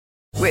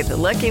With the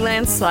Lucky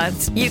Land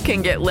Slots, you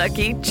can get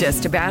lucky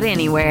just about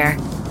anywhere.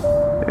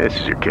 This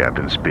is your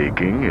captain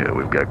speaking.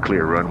 We've got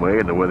clear runway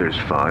and the weather's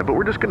fine, but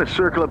we're just going to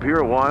circle up here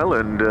a while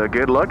and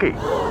get lucky.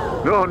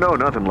 No,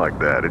 nothing like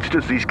that. It's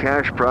just these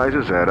cash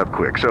prizes add up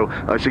quick. So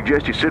I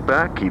suggest you sit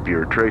back, keep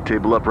your tray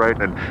table upright,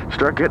 and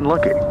start getting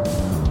lucky.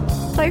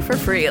 Play for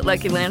free at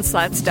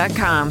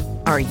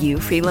LuckyLandSlots.com. Are you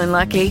feeling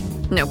lucky?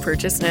 No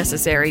purchase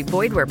necessary.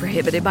 Void where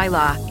prohibited by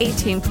law.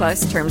 18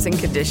 plus terms and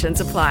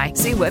conditions apply.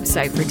 See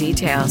website for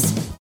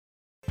details.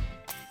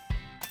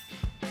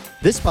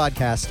 This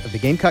podcast of the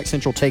Gamecock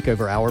Central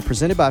Takeover Hour,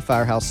 presented by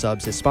Firehouse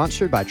Subs, is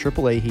sponsored by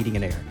AAA Heating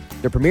and Air.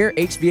 The premier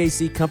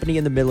HVAC company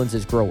in the Midlands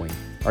is growing.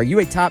 Are you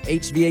a top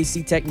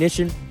HVAC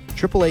technician?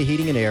 AAA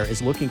Heating and Air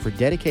is looking for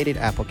dedicated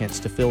applicants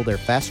to fill their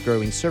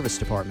fast-growing service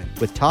department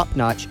with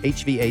top-notch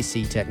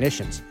HVAC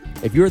technicians.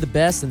 If you're the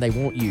best, then they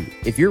want you.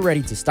 If you're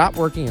ready to stop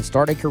working and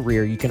start a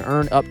career, you can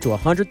earn up to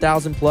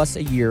 $100,000 plus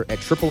a year at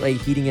AAA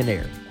Heating and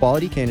Air.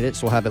 Quality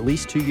candidates will have at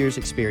least 2 years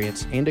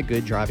experience and a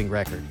good driving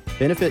record.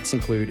 Benefits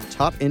include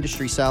top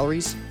industry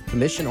salaries,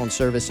 commission on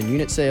service and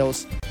unit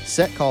sales,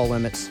 set call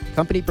limits,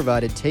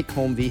 company-provided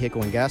take-home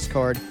vehicle and gas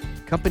card,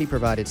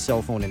 company-provided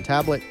cell phone and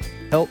tablet,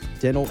 health,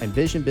 dental, and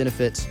vision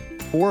benefits,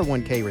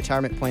 401k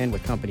retirement plan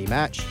with company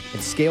match,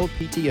 and scaled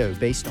PTO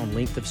based on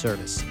length of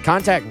service.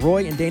 Contact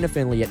Roy and Dana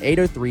Finley at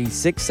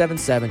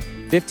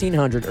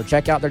 803-677-1500 or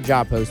check out their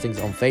job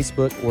postings on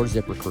Facebook or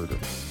ZipRecruiter.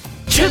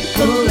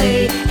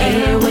 AAA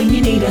Air when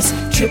you need us.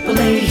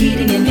 AAA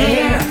Heating and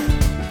Air.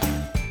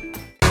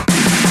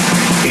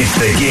 It's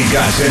the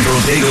Gamecock Central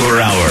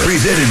Takeover Hour,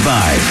 presented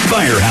by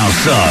Firehouse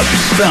Subs,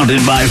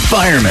 founded by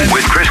firemen,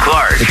 with Chris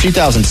Clark. The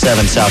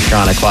 2007 South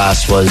Carolina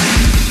class was,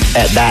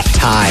 at that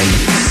time,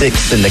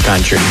 6th in the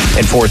country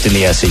and 4th in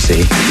the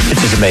SEC, which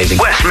is amazing.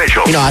 Wes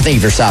Mitchell. You know, I think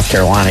if you're South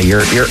Carolina,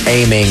 you're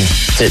aiming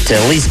to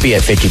at least be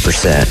at 50%.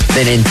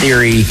 Then in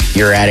theory,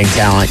 you're adding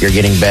talent, you're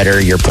getting better,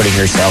 you're putting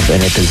yourself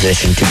in a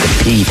position to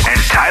compete. And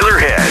Tyler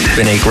Head. It's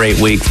been a great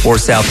week for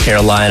South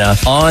Carolina.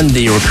 On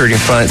the recruiting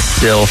front,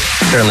 still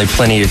certainly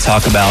plenty to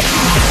talk about.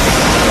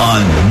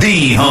 On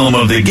the home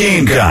of the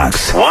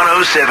Gamecocks,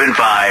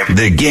 107.5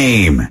 The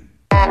Game.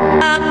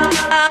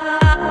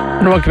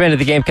 And welcome into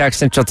the Gamecock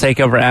Central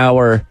Takeover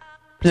Hour,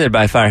 presented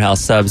by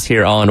Firehouse Subs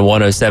here on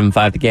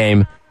 107.5 The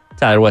Game.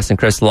 Tyler, West, and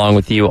Chris along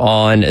with you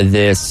on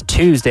this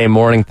Tuesday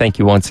morning. Thank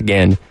you once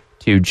again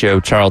to Joe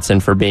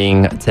Charlton for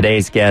being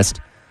today's guest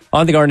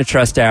on the Garnet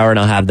Trust Hour, and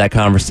I'll have that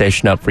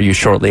conversation up for you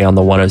shortly on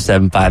the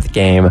 107.5 The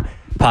Game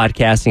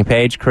podcasting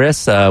page.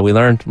 Chris, we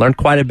learned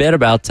quite a bit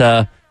about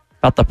the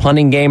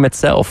punting game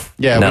itself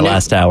in that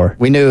last hour.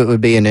 We knew it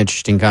would be an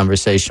interesting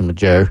conversation with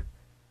Joe.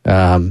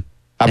 I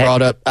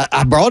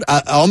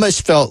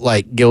almost felt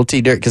like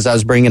guilty because I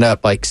was bringing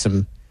up like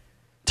some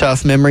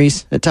tough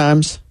memories at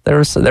times. There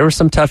were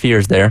some tough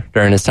years there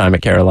during his time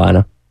at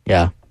Carolina.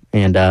 Yeah.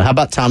 And how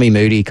about Tommy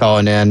Moody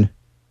calling in?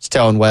 He's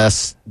telling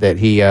Wes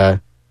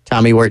that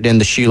Tommy worked in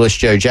the Shoeless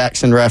Joe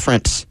Jackson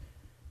reference.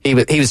 He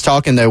was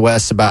talking though,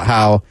 Wes, about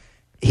how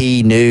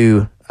he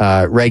knew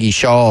Reggie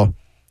Shaw,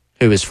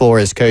 who was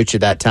Flores' coach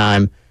at that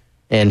time,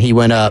 and he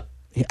went up.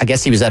 I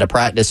guess he was at a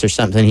practice or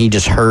something. He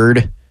just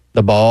heard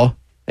the ball.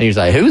 And he was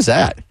like, "Who is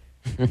that?"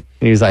 And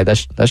he was like,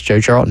 "That's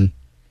Joe Charlton."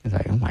 He's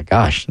like, "Oh my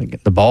gosh,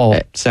 the ball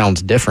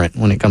sounds different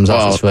when it comes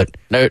off his foot."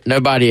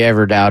 Nobody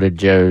ever doubted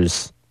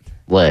Joe's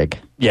leg.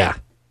 Yeah,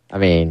 I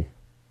mean,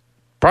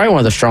 probably one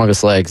of the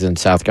strongest legs in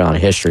South Carolina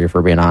history, if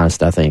we're being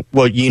honest. I think.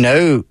 Well, you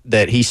know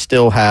that he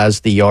still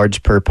has the yards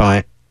per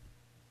punt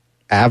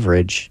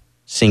average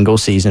single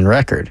season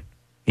record.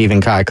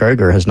 Even Kai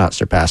Kroger has not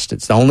surpassed it.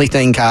 It's the only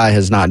thing Kai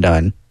has not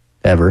done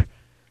ever.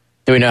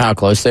 Do we know how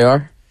close they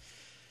are?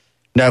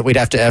 No, we'd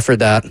have to effort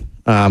that.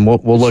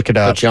 We'll look it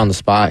up. Put you on the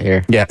spot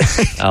here. Yeah.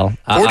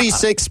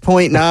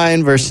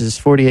 46.9 versus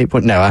 48.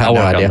 No, I have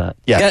no idea.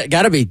 Yeah.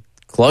 Got to be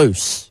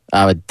close,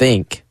 I would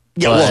think.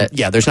 Yeah,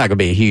 there's not going to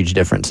be a huge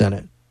difference in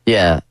it.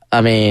 Yeah.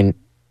 I mean,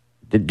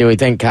 do we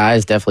think Kai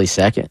is definitely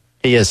second?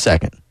 He is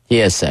second.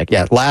 Yeah.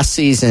 Last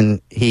season,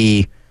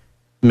 he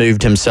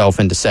moved himself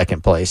into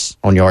second place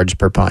on yards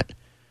per punt.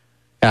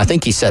 And I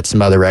think he set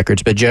some other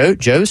records, but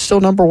Joe's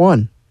still number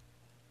one.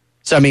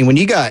 So, I mean, when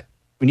you got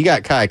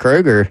Kai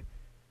Kroger,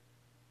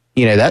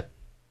 you know that,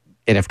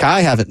 and if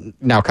Kai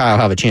will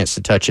have a chance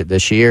to touch it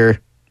this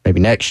year, maybe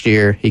next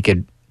year, he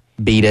could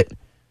beat it.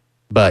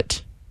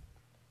 But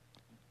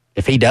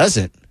if he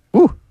doesn't,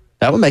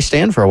 that one may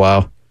stand for a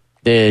while.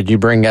 Did you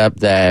bring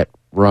up that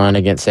run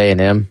against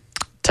A&M?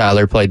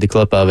 Tyler played the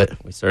clip of it.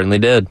 We certainly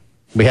did.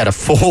 We had a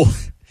full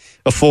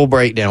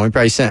breakdown. We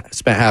probably spent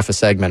half a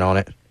segment on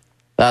it.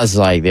 That was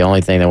like the only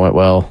thing that went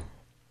well.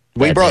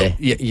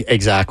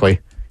 Exactly.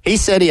 He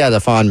said he had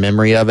a fond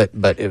memory of it,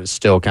 but it was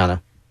still kind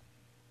of,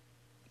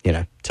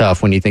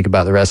 tough when you think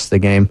about the rest of the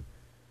game.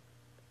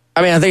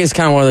 I mean, I think it's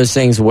kind of one of those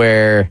things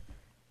where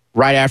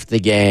right after the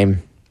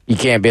game, you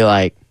can't be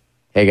like,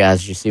 "Hey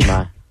guys, did you see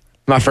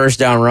my first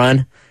down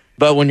run?"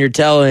 But when you're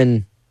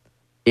telling,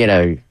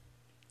 your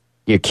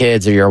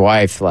kids or your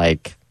wife,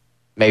 like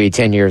maybe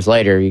 10 years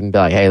later, you can be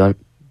like, "Hey, let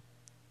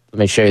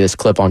me show you this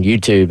clip on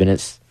YouTube," and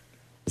it's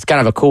it's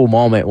kind of a cool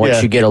moment once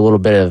Yeah. you get a little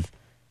bit of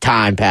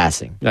time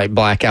passing. Like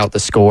black out the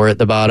score at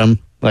the bottom.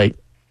 Like,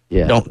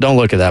 Yeah. don't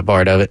look at that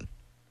part of it.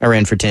 I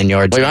ran for 10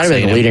 yards. Well, he might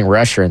have been the leading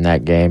rusher in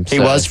that game. He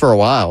so- was for a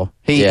while.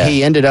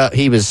 He ended up,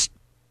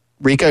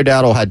 Rico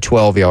Dowdle had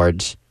 12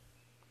 yards,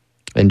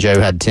 and Joe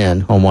had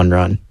 10 on one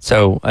run.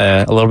 So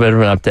a little bit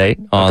of an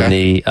update on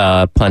the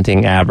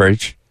punting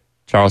average.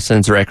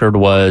 Charleston's record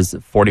was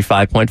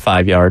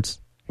 45.5 yards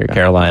here at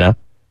Carolina.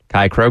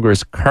 Kai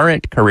Kroger's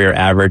current career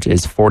average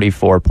is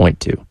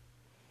 44.2.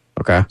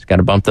 Okay. He's got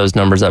to bump those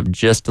numbers up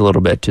just a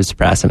little bit to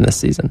surpass him this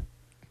season.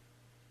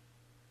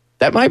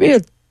 That might be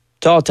a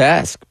tall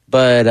task,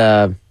 but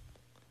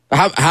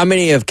how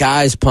many of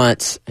Kai's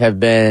punts have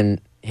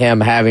been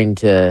him having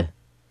to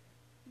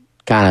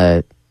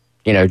kind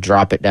of,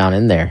 drop it down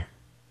in there?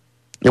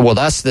 Yeah, well,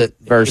 that's the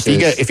Versus-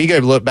 if you go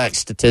look back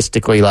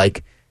statistically,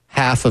 like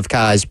half of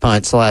Kai's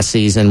punts last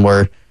season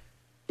were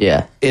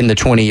in the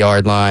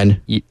 20-yard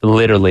line.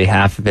 Literally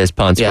half of his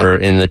punts were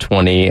in the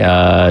 20,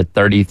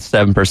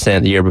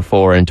 37% the year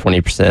before and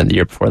 20% the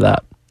year before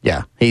that.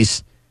 Yeah,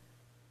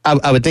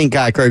 I would think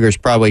Kai Kroger's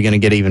probably going to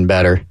get even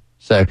better.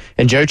 So,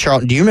 and Joe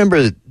Charlton, do you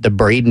remember the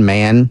Braden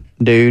Mann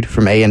dude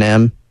from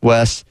A&M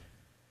West,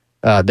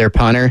 their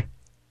punter?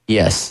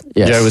 Yes.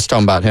 Joe was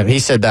talking about him. He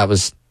said that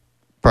was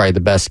probably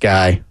the best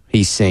guy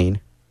he's seen.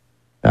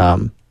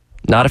 Not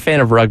a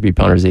fan of rugby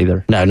punters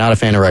either. No, not a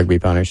fan of rugby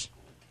punters.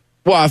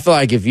 Well, I feel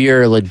like if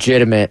you're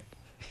legitimate,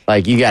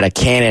 like you got a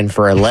cannon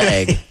for a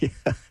leg,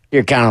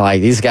 you're kind of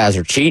like, these guys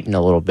are cheating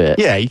a little bit.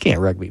 Yeah, you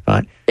can't rugby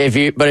punt. If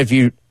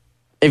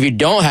you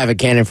don't have a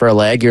cannon for a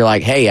leg, you're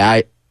like,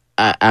 hey,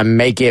 I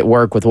make it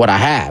work with what I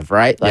have,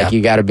 right? Like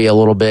you got to be a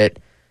little bit,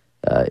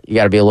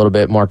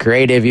 more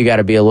creative. You got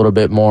to be a little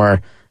bit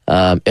more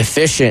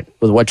efficient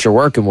with what you're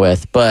working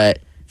with. But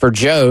for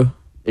Joe,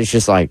 it's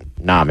just like,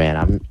 nah,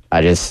 man,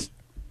 I just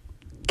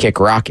kick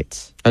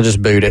rockets. I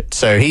just boot it.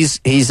 So he's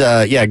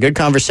good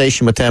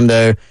conversation with him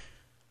though.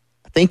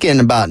 I think in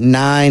about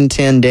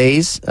 9-10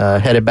 days,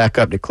 headed back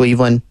up to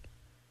Cleveland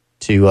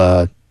to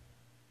go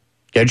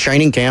to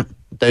training camp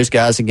with those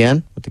guys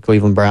again with the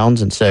Cleveland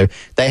Browns. And so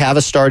they have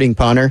a starting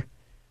punter.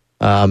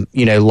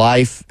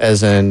 Life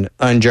as an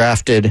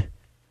undrafted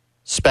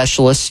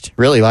specialist,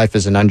 really life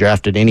as an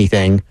undrafted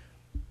anything,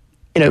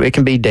 it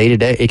can be day to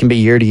day, it can be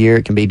year to year,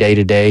 it can be day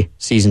to day,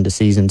 season to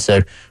season.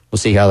 So we'll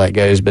see how that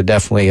goes, but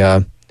definitely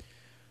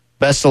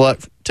best of luck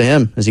to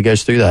him as he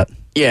goes through that.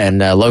 Yeah, and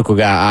local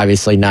guy,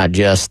 obviously not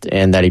just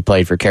in that he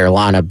played for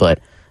Carolina, but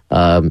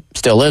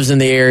still lives in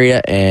the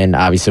area and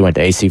obviously went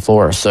to AC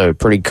Flora. So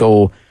pretty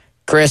cool.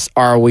 Chris,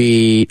 are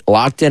we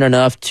locked in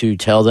enough to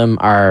tell them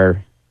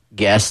our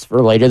guest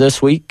for later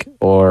this week?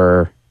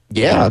 Or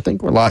I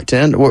think we're locked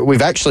in.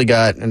 We've actually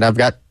got, and I've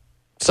got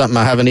something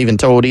I haven't even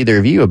told either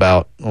of you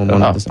about on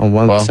one of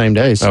the same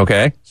days.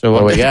 Okay. So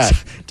what we got?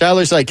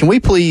 Tyler's like, can we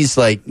please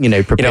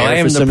prepare? I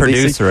am for the some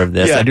producer of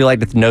this. Yeah. I do like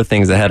to know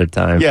things ahead of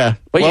time. Yeah.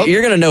 Well,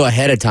 you're going to know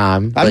ahead of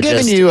time. I'm but giving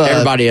just you,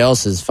 everybody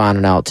else is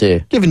finding out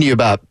too. Giving you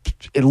about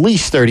at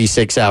least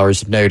 36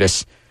 hours of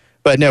notice.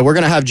 But no, we're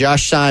going to have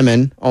Josh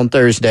Simon on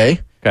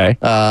Thursday. Okay.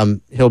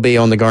 He'll be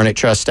on the Garnet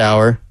Trust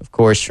Hour, of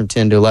course, from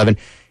 10 to 11.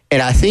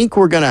 And I think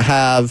we're going to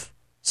have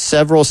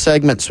several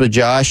segments with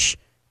Josh,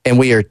 and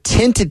we are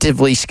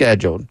tentatively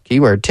scheduled.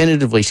 Keyword,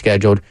 tentatively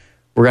scheduled.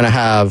 We're going to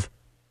have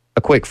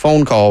a quick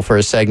phone call for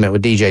a segment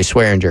with DJ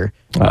Swearinger,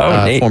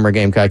 neat. former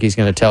Gamecock. He's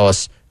going to tell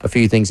us a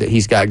few things that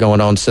he's got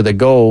going on. So the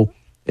goal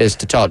is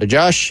to talk to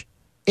Josh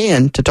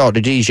and to talk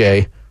to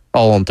DJ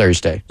all on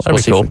Thursday. So That'd we'll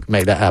be see cool. if we can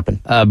make that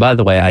happen. By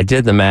the way, I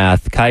did the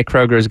math. Kai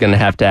Kroger is going to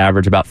have to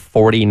average about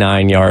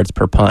 49 yards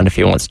per punt if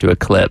he wants to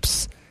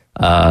eclipse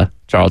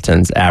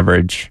Charlton's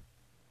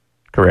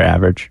career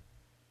average.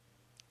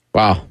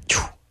 Wow.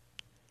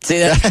 See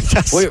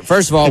that?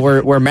 First of all,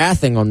 we're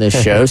mathing on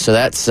this show, so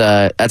that's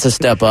a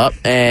step up.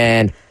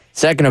 And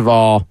second of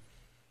all,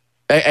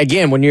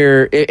 again,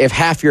 if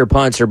half your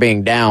punts are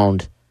being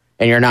downed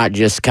and you're not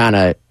just kind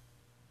of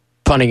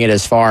punting it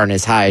as far and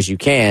as high as you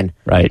can,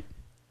 right,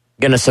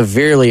 going to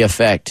severely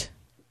affect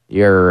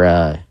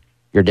your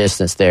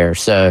distance there.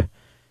 So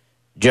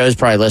Joe's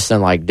probably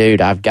listening, like,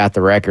 dude, I've got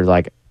the record.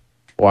 Like,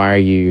 why are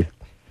you?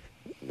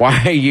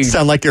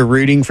 Sound like you're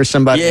rooting for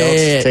somebody else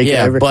to take it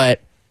over.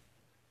 But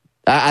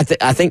I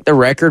think the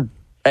record,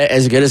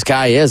 as good as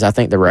Kai is, I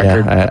think the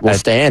record will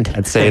stand.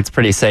 I'd say it's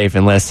pretty safe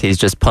unless he's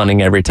just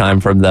punting every time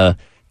from the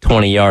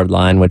 20-yard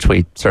line, which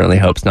we certainly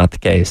hope's not the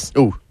case.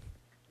 Ooh.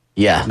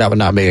 Yeah. That would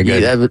not be a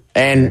good...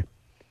 and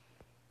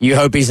you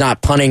hope he's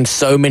not punting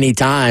so many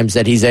times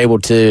that he's able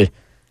to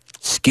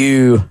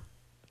skew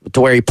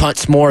to where he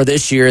punts more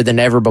this year than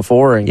ever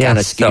before and kind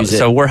of skews it.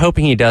 So we're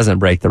hoping he doesn't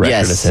break the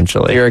record,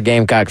 essentially. If you're a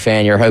Gamecock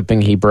fan, you're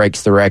hoping he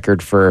breaks the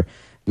record for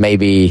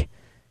maybe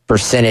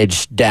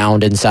percentage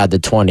downed inside the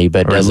 20,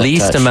 but or doesn't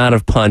least touch. amount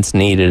of punts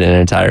needed in an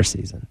entire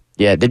season.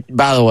 Yeah.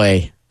 By the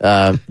way,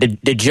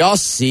 did y'all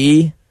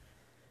see,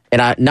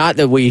 and not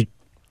that we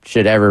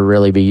should ever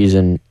really be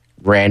using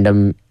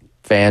random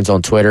fans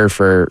on Twitter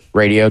for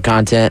radio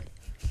content,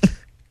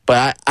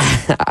 but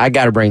I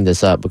got to bring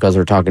this up because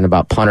we're talking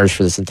about punters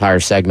for this entire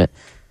segment.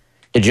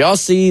 Did y'all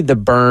see the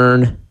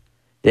burn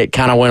that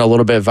kind of went a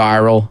little bit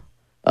viral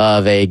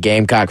of a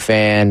Gamecock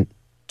fan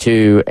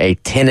to a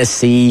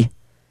Tennessee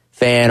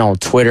fan on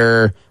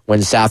Twitter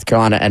when South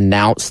Carolina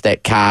announced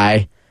that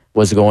Kai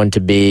was going to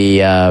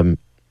be one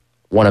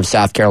of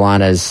South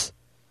Carolina's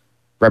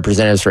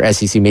representatives for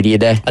SEC Media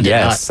Day?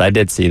 I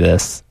did see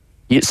this.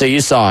 So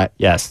you saw it?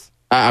 Yes.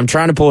 I'm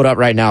trying to pull it up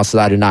right now so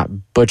that I do not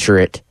butcher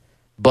it.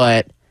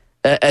 But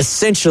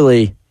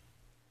essentially,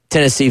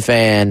 Tennessee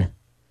fan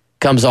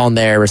comes on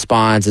there,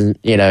 responds, and,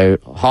 ha,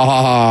 ha,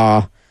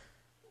 ha.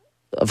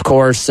 Of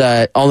course,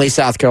 only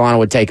South Carolina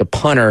would take a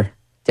punter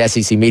to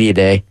SEC Media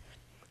Day.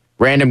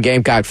 Random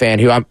Gamecock fan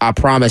who I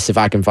promise if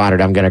I can find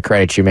it, I'm going to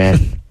credit you,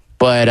 man.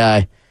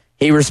 But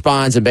he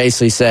responds and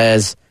basically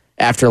says,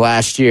 after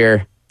last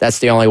year, that's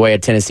the only way a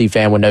Tennessee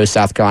fan would know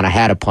South Carolina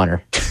had a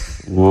punter.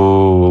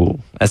 Whoa,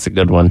 that's a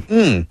good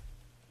one.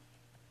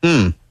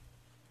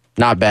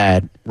 Not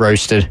bad.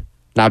 Roasted.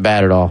 Not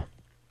bad at all.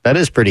 That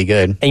is pretty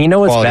good. And you know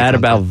what's Quality bad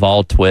content. about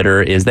Vol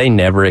Twitter is they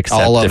never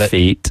accept All of it.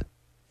 defeat.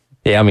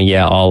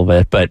 Yeah, all of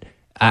it. But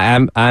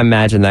I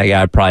imagine that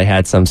guy probably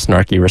had some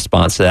snarky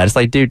response to that. It's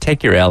like, dude,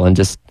 take your L and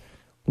just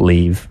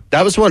leave.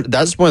 That's one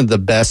of the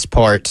best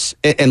parts.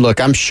 And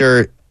look, I'm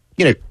sure,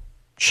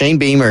 Shane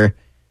Beamer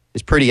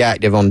is pretty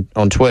active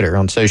on Twitter,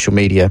 on social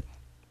media.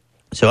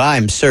 So I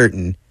am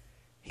certain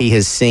he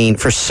has seen,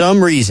 for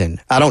some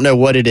reason, I don't know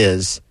what it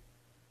is,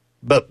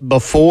 but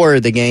before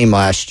the game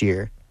last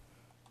year,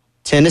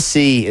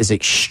 Tennessee is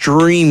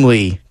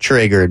extremely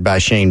triggered by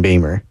Shane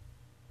Beamer.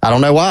 I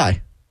don't know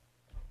why.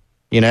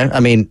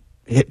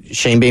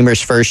 Shane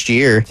Beamer's first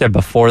year. You said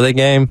before the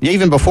game?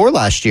 Even before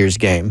last year's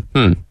game.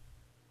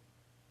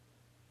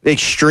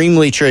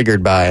 Extremely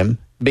triggered by him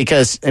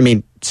because,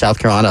 South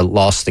Carolina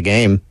lost the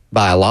game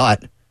by a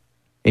lot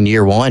in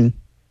year one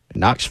in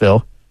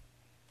Knoxville.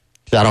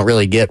 So I don't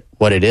really get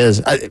what it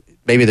is.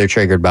 Maybe they're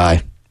triggered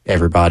by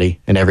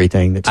everybody and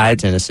everything that's in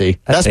Tennessee.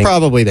 That's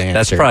probably the answer.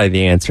 That's probably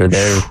the answer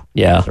there.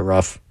 Yeah. It's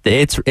rough.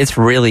 It's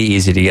really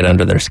easy to get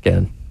under their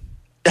skin.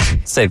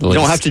 Say the You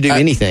least. don't have to do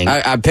anything.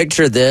 I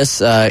picture this.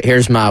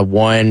 Here's my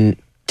one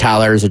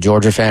Tyler's a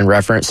Georgia fan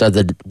reference of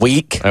the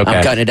week. Okay.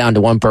 I'm cutting it down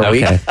to one per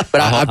week.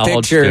 But I'll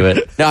hold you to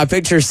it. I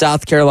picture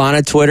South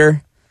Carolina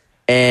Twitter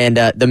and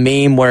the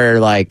meme where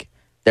like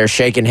they're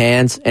shaking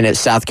hands and it's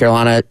South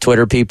Carolina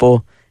Twitter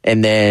people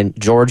and then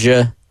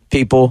Georgia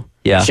people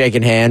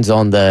shaking hands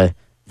on the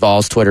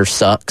Vols Twitter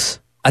sucks.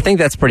 I think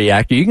that's pretty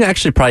accurate. You can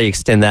actually probably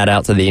extend that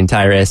out to the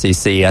entire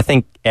SEC. I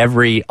think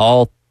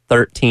all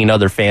 13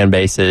 other fan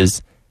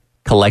bases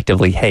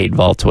collectively hate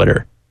Vol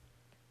Twitter.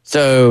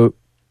 So,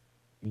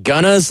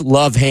 Gunna's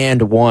Love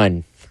Hand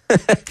 1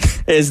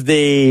 is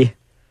the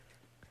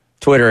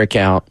Twitter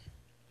account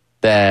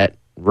that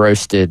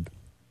roasted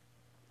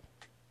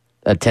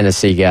a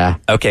Tennessee guy.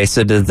 Okay,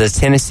 so does the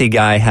Tennessee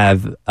guy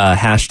have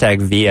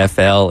hashtag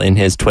VFL in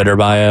his Twitter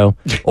bio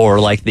or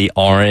like the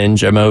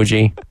orange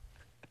emoji?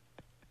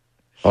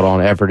 Hold on,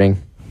 efforting.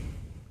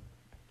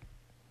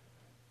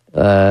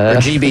 Or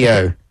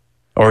GBO.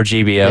 Or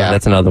GBO, Yeah.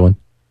 that's another one.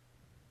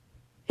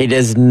 He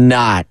does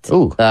not.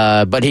 Ooh.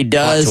 But he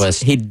does.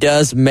 twist. He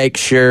does make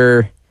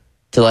sure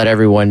to let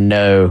everyone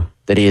know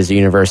that he is a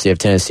University of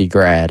Tennessee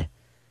grad.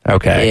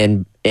 Okay.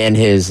 In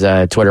his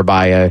Twitter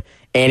bio,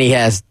 and he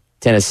has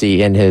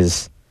Tennessee in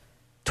his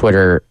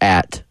Twitter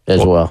at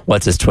as well.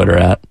 What's his Twitter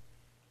at?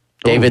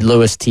 David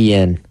Lewis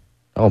TN.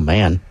 Oh,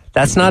 man.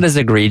 That's not as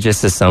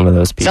egregious as some of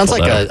those people. Sounds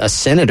like a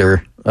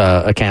senator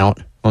account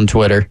on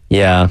Twitter.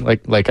 Yeah.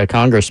 Like a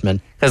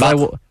congressman.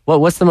 Because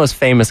what's the most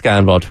famous guy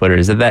involved Twitter?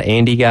 Is it that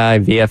Andy guy,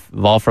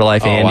 Vol for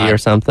Life Andy or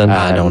something?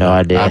 I don't know.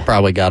 Idea. I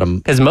probably got him.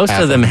 Because most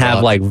of them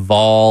have like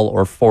Vol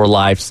or For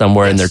Life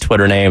somewhere in their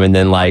Twitter name and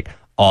then like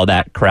all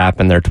that crap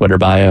in their Twitter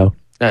bio.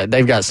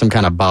 They've got some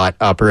kind of bot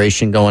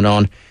operation going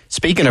on.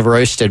 Speaking of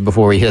roasted,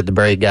 before we hit the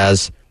break,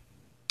 guys,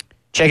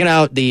 checking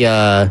out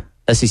the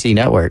SEC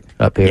Network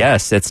up here.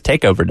 Yes, it's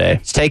Takeover Day.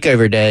 It's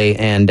Takeover Day,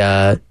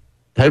 and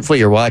hopefully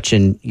you're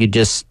watching.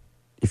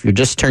 If you're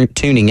just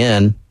tuning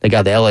in, they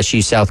got the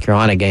LSU South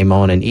Carolina game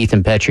on, and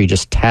Ethan Petrie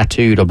just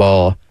tattooed a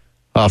ball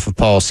off of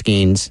Paul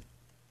Skeens.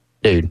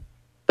 Dude,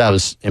 that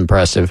was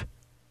impressive.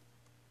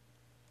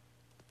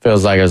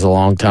 Feels like it was a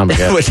long time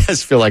ago. It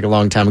does feel like a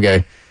long time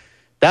ago.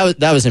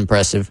 That was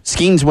impressive.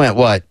 Skeens went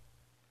what?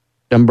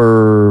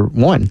 Number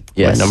one.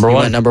 Yes. He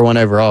went number one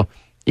overall.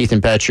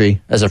 Ethan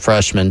Petrie as a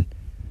freshman.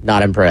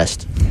 Not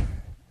impressed.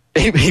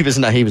 He was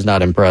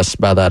not impressed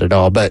by that at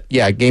all. But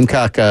yeah,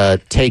 Gamecock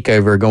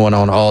takeover going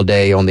on all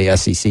day on the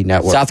SEC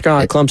Network. South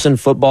Carolina Clemson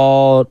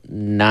football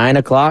 9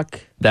 o'clock.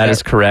 That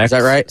is correct. Is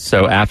that right?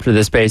 So after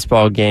this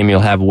baseball game, you'll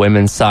have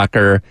women's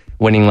soccer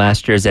winning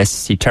last year's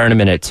SEC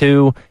tournament at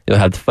 2. You'll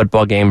have the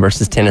football game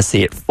versus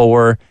Tennessee at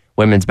 4.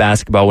 Women's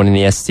basketball winning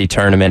the SEC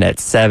tournament at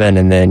 7.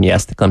 And then,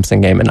 yes, the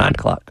Clemson game at 9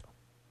 o'clock.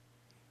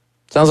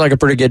 Sounds like a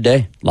pretty good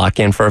day. Lock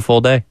in for a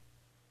full day.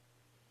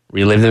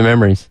 Relive the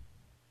memories.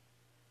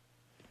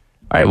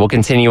 All right, we'll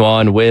continue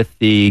on with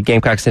the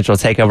Gamecock Central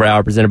Takeover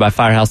Hour presented by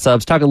Firehouse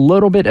Subs. Talk a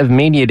little bit of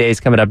Media Days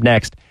coming up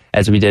next,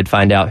 as we did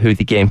find out who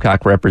the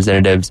Gamecock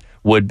representatives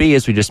would be,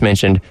 as we just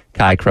mentioned,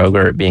 Kai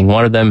Kroger being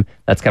one of them.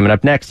 That's coming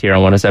up next here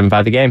on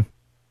 107.5 The Game.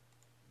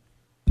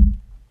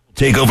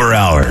 Takeover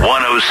Hour,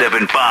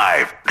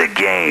 107.5 The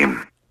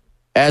Game.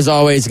 As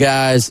always,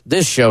 guys,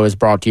 this show is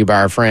brought to you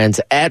by our friends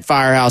at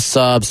Firehouse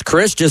Subs.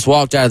 Chris just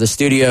walked out of the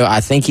studio.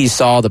 I think he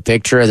saw the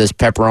picture of this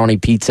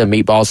pepperoni pizza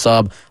meatball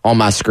sub on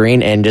my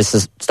screen and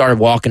just started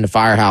walking to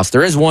Firehouse.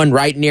 There is one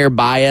right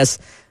nearby us,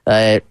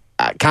 kind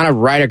of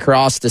right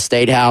across the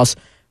State House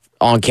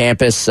on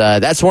campus.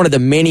 That's one of the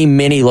many,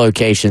 many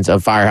locations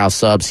of Firehouse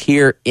Subs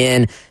here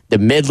in the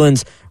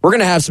Midlands. We're going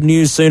to have some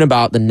news soon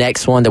about the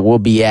next one that we'll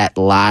be at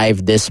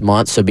live this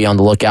month, so be on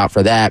the lookout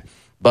for that.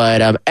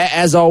 But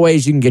as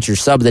always, you can get your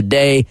sub of the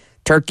day.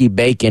 Turkey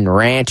Bacon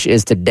Ranch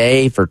is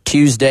today for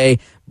Tuesday.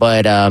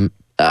 But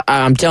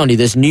I'm telling you,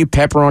 this new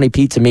pepperoni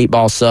pizza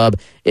meatball sub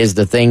is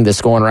the thing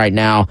that's going right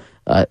now.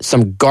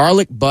 Some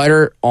garlic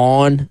butter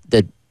on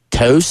the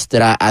toast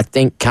that I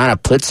think kind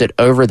of puts it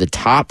over the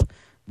top.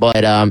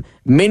 But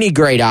many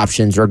great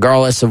options,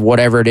 regardless of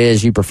whatever it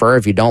is you prefer.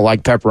 If you don't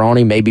like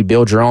pepperoni, maybe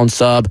build your own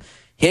sub.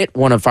 Hit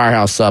one of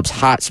Firehouse Subs'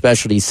 hot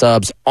specialty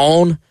subs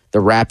on the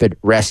Rapid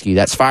Rescue.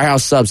 That's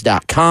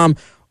firehousesubs.com,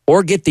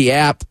 or get the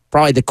app.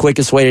 Probably the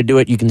quickest way to do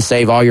it. You can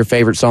save all your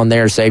favorites on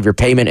there, save your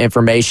payment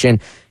information,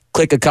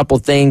 click a couple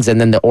things,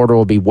 and then the order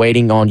will be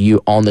waiting on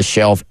you on the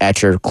shelf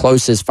at your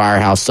closest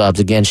Firehouse Subs.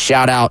 Again,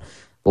 shout out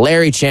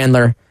Larry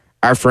Chandler,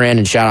 our friend,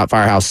 and shout out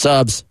Firehouse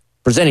Subs,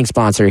 presenting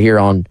sponsor here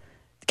on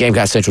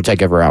Gamecock Central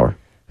Takeover Hour.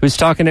 Who's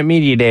talking at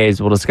Media Days?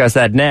 We'll discuss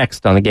that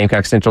next on the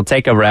Gamecock Central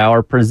Takeover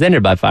Hour,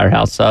 presented by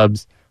Firehouse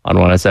Subs on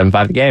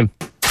 107.5 The Game.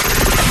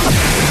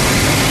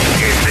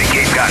 It's the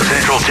Gamecock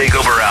Central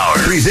Takeover Hour,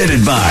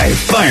 presented by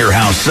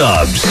Firehouse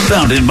Subs,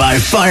 founded by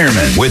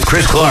firemen with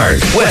Chris Clark,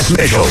 Wes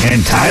Mitchell,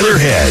 and Tyler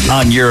Head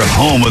on your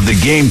home of the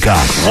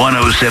Gamecocks,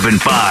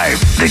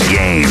 107.5 The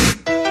Game.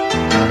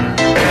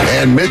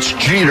 And Mitch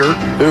Jeter,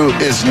 who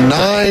is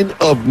 9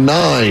 of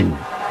 9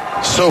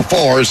 so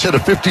far, has hit a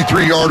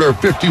 53-yarder, a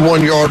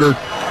 51-yarder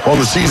on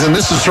the season.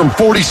 This is from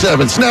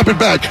 47. Snap it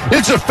back.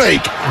 It's a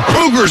fake.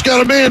 Kruger's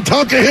got a man,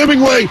 Tonka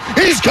Hemingway.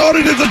 He's caught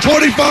it at the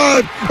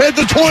 25, at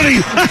the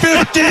 20,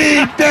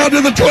 15, down to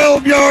the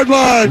 12-yard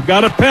line.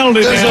 Got a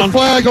penalty There's down. a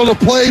flag on the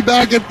play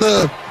back at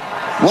the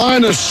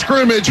line of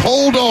scrimmage.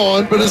 Hold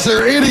on. But is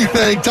there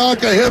anything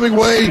Tonka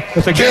Hemingway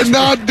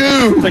cannot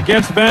do? It's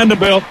against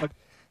Vanderbilt.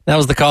 That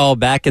was the call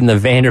back in the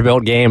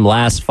Vanderbilt game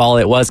last fall.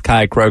 It was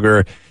Kai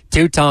Kroger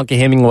to Tonka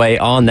Hemingway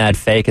on that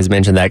fake. As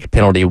mentioned, that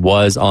penalty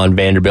was on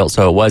Vanderbilt,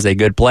 so it was a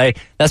good play.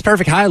 That's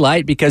perfect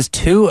highlight because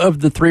two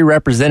of the three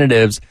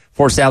representatives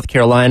for South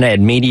Carolina at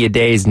Media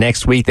Days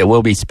next week that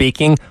will be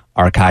speaking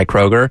are Kai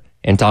Kroger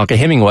and Tonka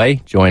Hemingway,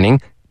 joining,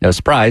 no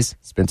surprise,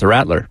 Spencer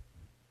Rattler.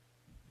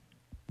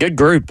 Good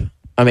group.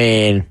 I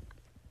mean,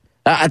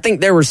 I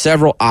think there were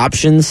several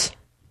options,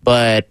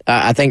 but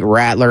I think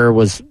Rattler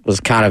was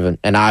kind of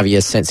an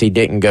obvious since he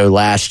didn't go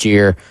last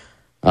year.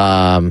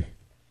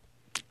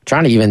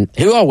 Trying to even,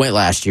 who all went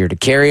last year? To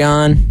carry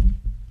on?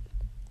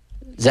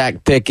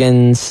 Zach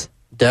Pickens.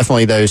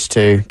 Definitely those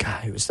two.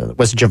 God, who was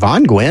it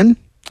Javon Gwynn?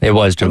 It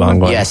was Javon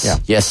Gwynn.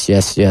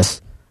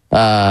 Yes.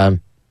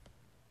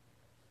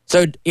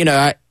 So,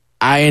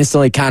 I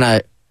instantly kind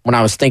of, when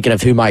I was thinking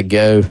of who might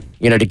go,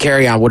 to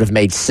carry on would have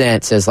made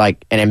sense as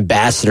like an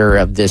ambassador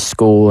of this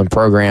school and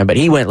program, but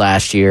he went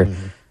last year.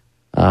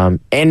 Mm-hmm.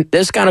 And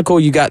it's kind of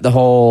cool. You got the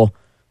whole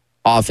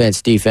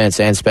offense, defense,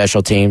 and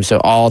special teams. So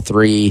all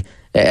three,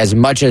 as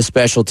much as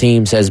special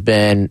teams has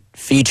been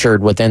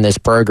featured within this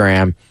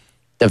program,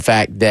 the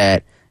fact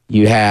that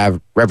you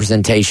have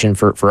representation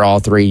for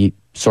all three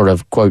sort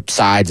of, quote,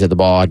 sides of the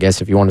ball, I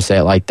guess, if you want to say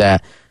it like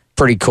that,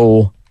 pretty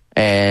cool.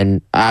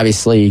 And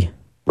obviously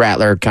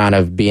Rattler kind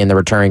of being the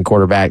returning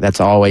quarterback, that's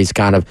always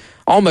kind of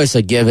almost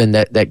a given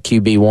that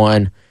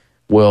QB1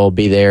 will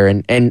be there.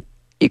 And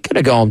you could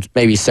have gone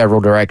maybe several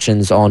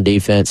directions on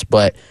defense,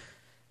 but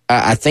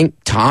I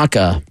think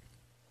Tonka,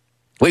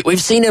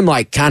 we've seen him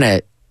like kind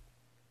of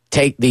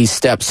take these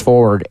steps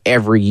forward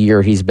every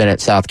year he's been at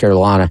South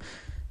Carolina.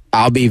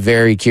 I'll be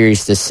very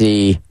curious to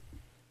see,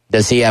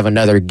 does he have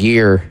another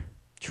gear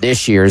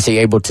this year? Is he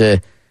able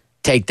to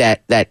take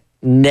that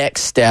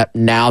next step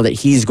now that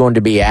he's going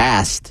to be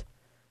asked,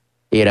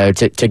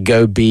 to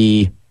go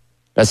be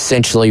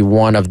essentially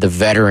one of the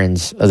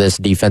veterans of this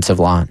defensive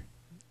line?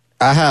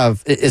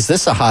 Is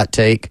this a hot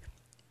take?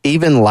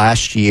 Even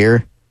last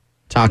year,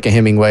 Tonka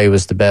Hemingway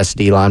was the best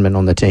D lineman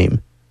on the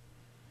team.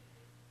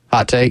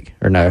 Hot take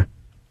or no?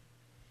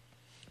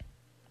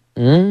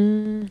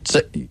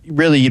 So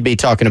really, you'd be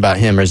talking about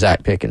him or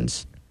Zach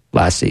Pickens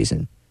last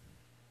season.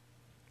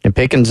 And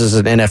Pickens is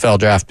an NFL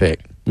draft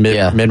pick,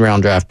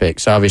 mid-round draft pick.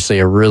 So obviously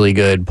a really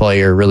good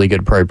player, really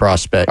good pro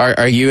prospect.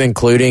 Are you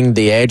including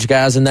the edge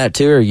guys in that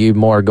too, or are you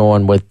more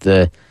going with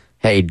the,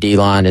 hey,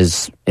 D-line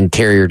is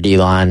interior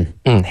D-line?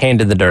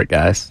 Hand in the dirt,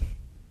 guys.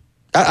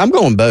 I'm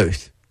going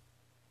both.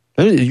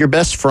 Your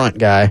best front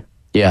guy.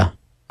 Yeah.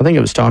 I think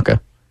it was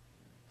Tonka.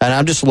 And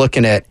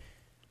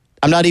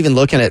I'm not even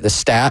looking at the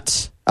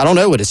stats. I don't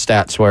know what his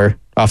stats were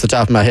off the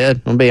top of my head,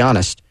 I'm going to be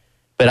honest.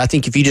 But I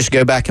think if you just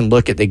go back and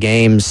look at the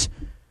games,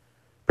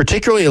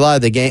 particularly a lot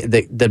of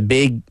the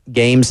big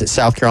games that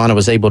South Carolina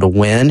was able to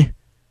win,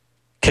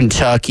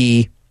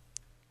 Kentucky,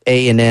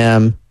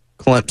 A&M,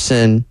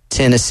 Clemson,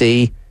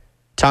 Tennessee,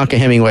 Tonka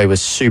Hemingway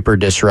was super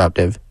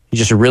disruptive. He's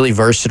just a really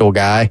versatile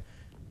guy,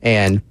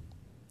 and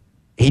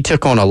he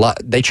took on a lot.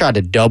 They tried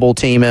to double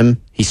team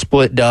him. He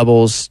split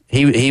doubles.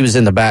 He was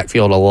in the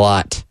backfield a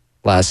lot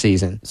last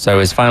season. So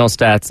his final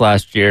stats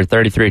last year,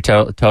 33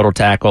 total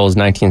tackles,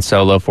 19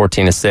 solo,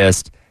 14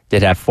 assists.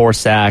 Did have 4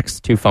 sacks,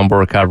 2 fumble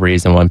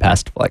recoveries, and 1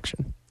 pass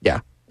deflection. Yeah.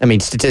 I mean,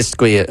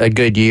 statistically, a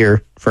good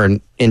year for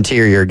an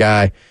interior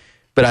guy.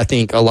 But I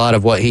think a lot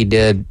of what he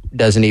did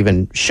doesn't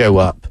even show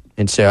up.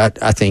 And so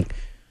I think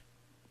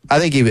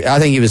he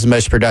was the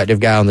most productive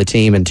guy on the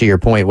team. And to your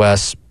point,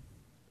 Wes,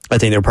 I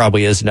think there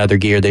probably is another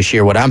gear this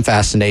year. What I'm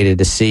fascinated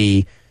to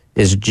see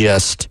is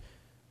just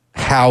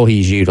how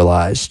he's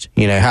utilized.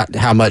 You know,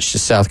 how much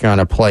does South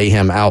Carolina play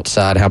him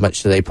outside? How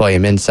much do they play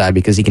him inside?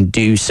 Because he can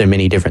do so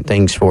many different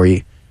things for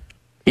you.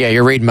 Yeah,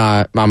 you're reading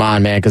my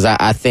mind, man, because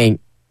I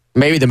think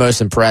maybe the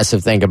most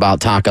impressive thing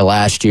about Tonka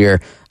last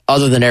year,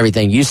 other than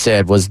everything you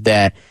said, was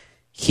that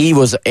he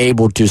was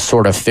able to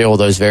sort of fill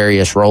those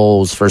various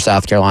roles for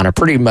South Carolina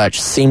pretty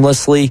much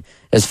seamlessly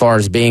as far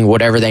as being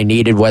whatever they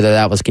needed, whether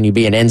that was, can you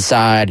be an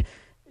inside,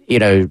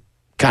 kind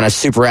of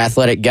super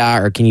athletic guy,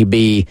 or can you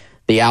be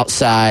the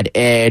outside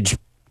edge,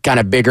 kind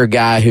of bigger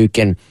guy who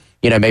can,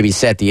 maybe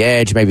set the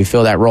edge, maybe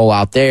fill that role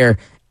out there.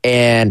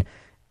 And,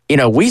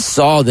 we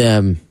saw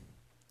them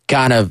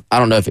kind of, I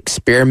don't know if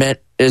experiment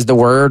is the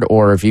word,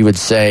 or if you would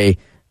say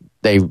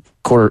they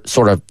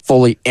sort of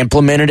fully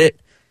implemented it.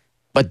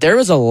 But there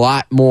was a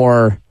lot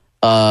more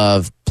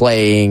of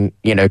playing,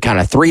 kind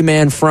of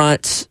 3-man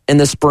fronts in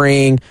the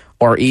spring,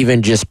 or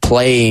even just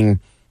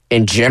playing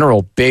in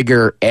general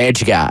bigger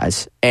edge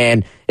guys.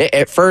 And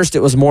at first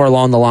it was more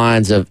along the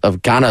lines of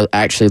kind of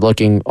actually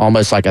looking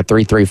almost like a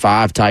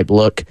 3-3-5 type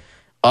look.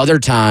 Other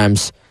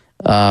times,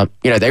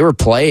 they were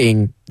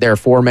playing their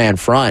 4-man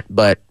front,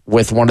 but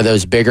with one of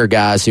those bigger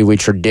guys who we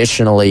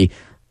traditionally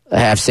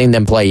have seen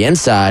them play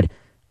inside,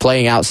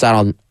 playing outside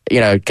on,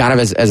 kind of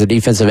as a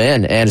defensive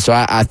end. And so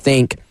I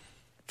think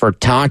for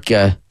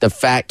Tonka, the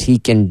fact he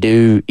can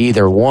do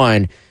either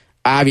one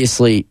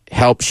obviously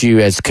helps you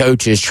as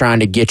coaches trying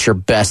to get your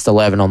best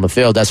 11 on the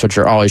field. That's what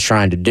you're always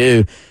trying to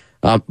do.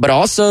 But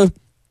also,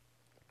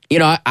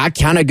 I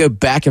kind of go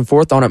back and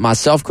forth on it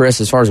myself,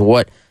 Chris, as far as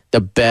what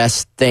the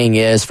best thing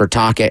is for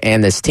Tonka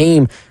and this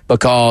team,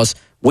 because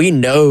we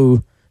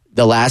know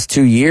the last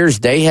 2 years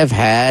they have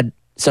had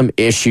some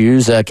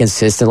issues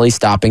consistently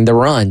stopping the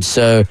run.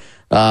 So,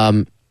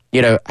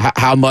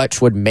 how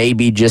much would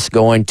maybe just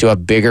going to a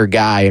bigger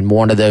guy in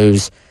one of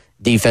those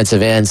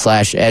defensive end /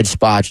 edge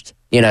spots,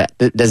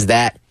 does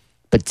that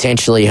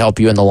potentially help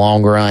you in the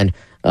long run?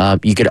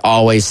 You could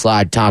always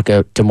slide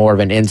Tonka to more of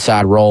an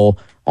inside role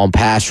on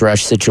pass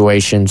rush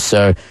situations.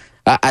 So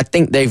I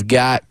think they've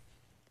got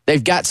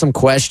some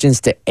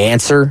questions to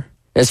answer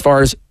as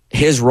far as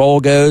his role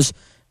goes,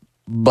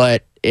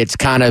 but it's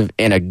kind of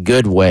in a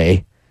good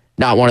way.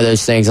 Not one of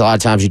those things, a lot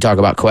of times you talk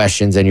about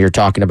questions and you're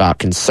talking about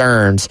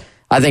concerns.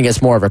 I think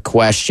it's more of a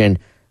question,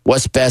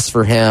 what's best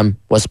for him,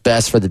 what's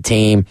best for the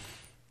team,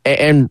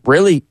 and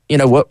really,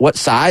 what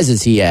size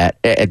is he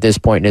at this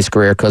point in his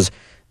career? Because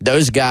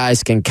those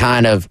guys can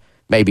kind of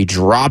maybe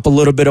drop a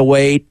little bit of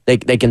weight. They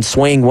can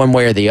swing one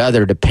way or the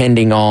other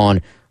depending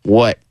on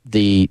what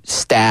the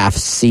staff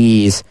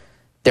sees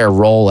their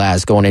role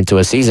as going into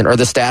a season. Or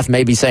the staff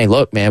may be saying,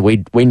 look, man,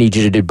 we need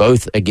you to do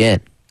both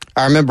again.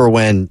 I remember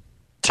when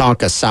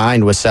Tonka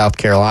signed with South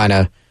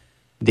Carolina,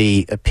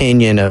 the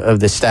opinion of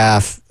the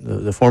staff,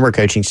 the former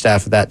coaching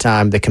staff at that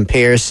time, the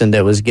comparison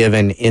that was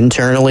given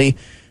internally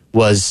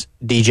was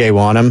DJ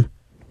Wanham,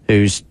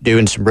 who's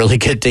doing some really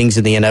good things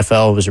in the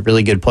NFL, was a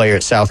really good player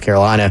at South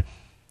Carolina.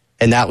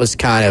 And that was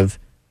kind of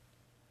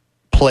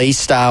play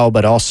style,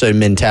 but also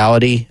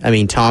mentality. I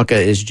mean, Tonka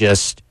is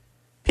just,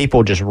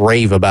 people just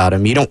rave about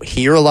him. You don't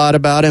hear a lot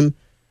about him,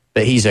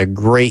 but he's a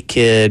great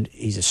kid.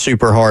 He's a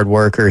super hard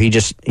worker. He's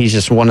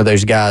just one of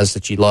those guys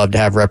that you love to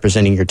have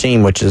representing your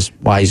team, which is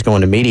why he's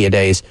going to media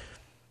days.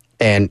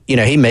 And,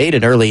 he made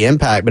an early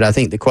impact, but I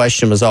think the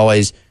question was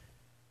always,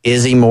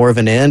 is he more of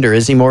an end or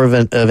is he more of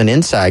an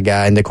inside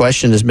guy? And the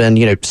question has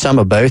been, some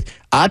of both.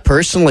 I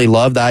personally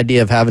love the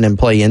idea of having him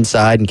play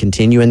inside and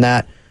continuing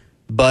that,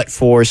 but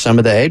for some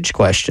of the edge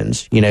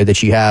questions,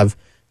 that you have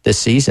this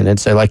season. And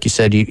so, like you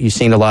said, you've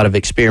seen a lot of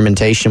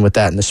experimentation with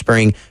that in the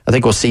spring. I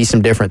think we'll see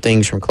some different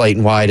things from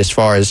Clayton White as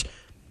far as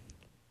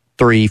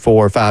 3,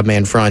 4,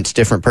 5-man fronts,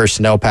 different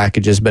personnel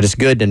packages, but it's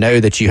good to know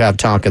that you have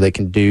Tonka that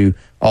can do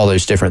all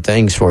those different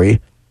things for you.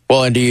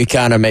 Well, and do you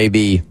kind of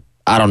maybe,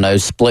 I don't know,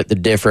 split the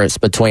difference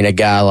between a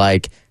guy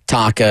like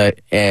Tonka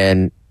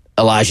and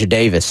Elijah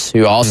Davis,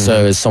 who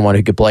also is someone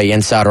who could play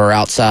inside or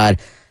outside?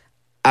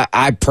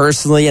 I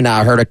personally, and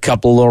I heard a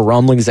couple little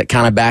rumblings that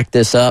kind of back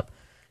this up,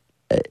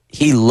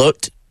 he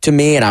looked to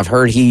me, and I've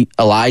heard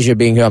Elijah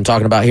being who I'm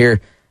talking about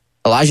here,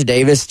 Elijah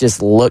Davis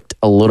just looked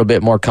a little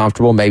bit more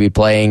comfortable maybe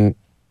playing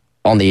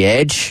on the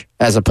edge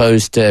as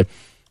opposed to,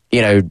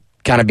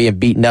 kind of being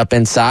beaten up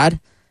inside.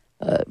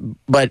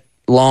 But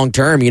long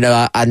term,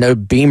 I know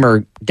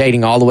Beamer,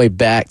 dating all the way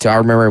back to, I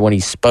remember when he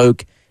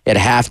spoke at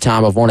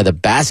halftime of one of the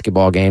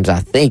basketball games, I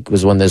think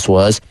was when this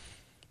was,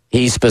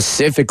 he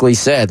specifically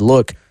said,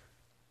 look,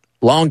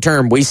 long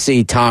term, we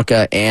see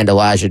Tonka and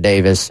Elijah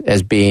Davis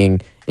as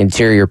being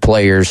interior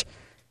players.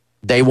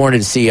 They wanted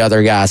to see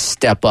other guys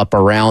step up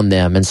around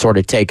them and sort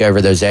of take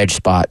over those edge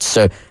spots.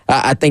 So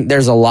I think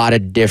there's a lot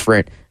of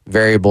different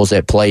variables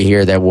at play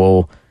here that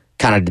will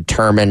kind of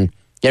determine,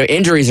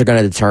 injuries are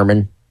going to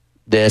determine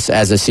this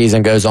as the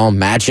season goes on.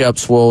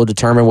 Matchups will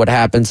determine what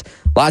happens.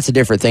 Lots of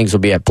different things will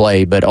be at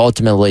play, but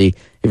ultimately,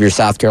 if you're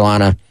South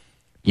Carolina,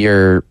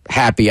 you're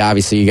happy.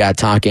 Obviously, you got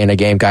Tonka in a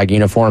Gamecock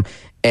uniform.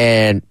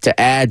 And to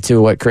add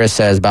to what Chris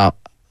says about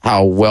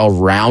how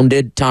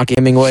well-rounded Tonka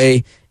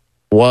Hemingway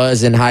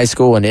was in high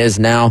school and is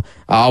now,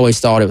 I always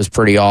thought it was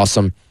pretty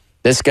awesome.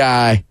 This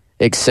guy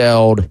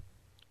excelled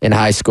in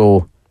high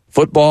school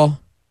football,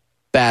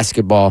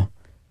 basketball,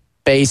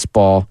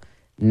 baseball,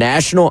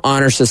 National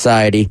Honor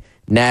Society,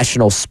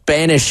 National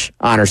Spanish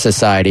Honor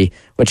Society,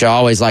 which I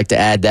always like to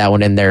add that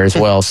one in there as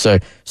well. So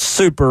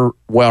super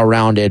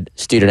well-rounded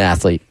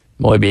student-athlete.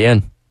 Muy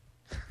bien.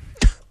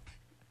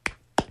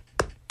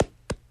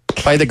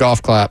 Play the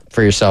golf clap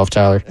for yourself,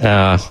 Tyler.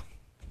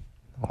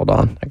 Hold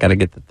on. I got to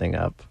get the thing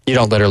up. You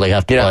don't literally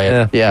have to play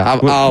it.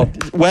 Yeah.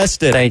 Wes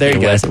did. Thank there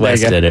you. go. Wes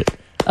did it.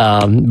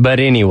 But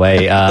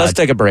anyway, Let's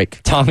take a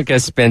break.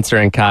 Tonka, Spencer,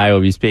 and Kai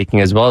will be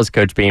speaking, as well as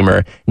Coach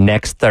Beamer,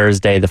 next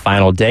Thursday, the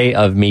final day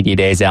of Media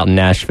Days out in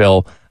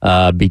Nashville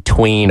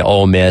between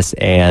Ole Miss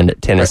and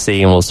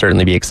Tennessee, and we'll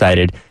certainly be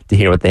excited to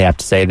hear what they have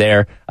to say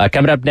there.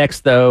 Coming up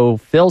next, though,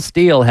 Phil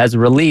Steele has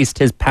released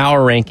his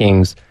power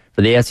rankings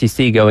for the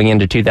SEC going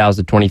into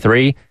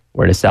 2023.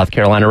 Where does South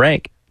Carolina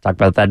rank? Talk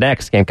about that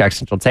next. Gamecock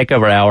Central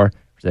Takeover Hour,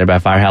 presented by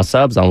Firehouse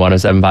Subs on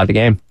 107.5 The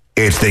Game.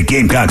 It's the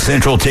Gamecock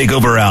Central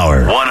Takeover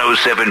Hour.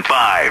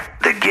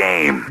 107.5 The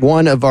Game.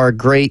 One of our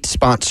great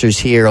sponsors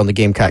here on the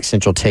Gamecock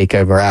Central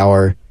Takeover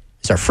Hour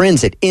is our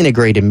friends at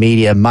Integrated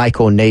Media,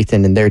 Michael,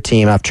 Nathan, and their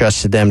team. I've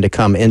trusted them to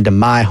come into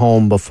my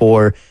home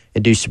before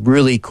and do some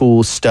really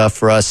cool stuff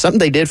for us. Something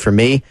they did for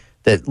me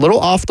that little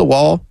off the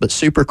wall, but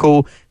super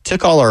cool.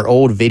 Took all our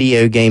old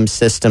video game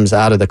systems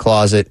out of the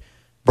closet,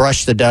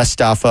 brushed the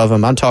dust off of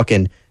them. I'm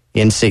talking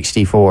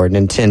N64,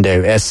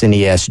 Nintendo,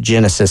 SNES,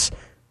 Genesis,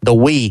 the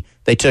Wii.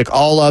 They took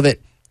all of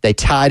it, they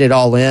tied it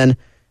all in,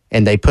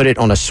 and they put it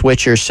on a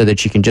switcher so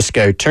that you can just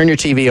go turn your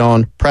TV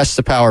on, press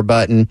the power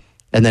button,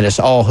 and then it's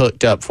all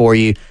hooked up for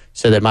you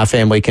so that my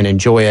family can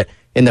enjoy it.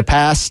 In the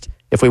past,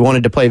 if we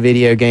wanted to play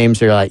video games,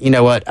 they're like, you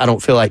know what, I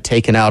don't feel like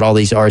taking out all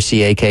these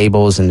RCA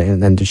cables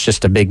and it's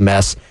just a big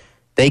mess.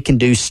 They can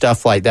do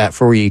stuff like that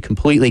for you,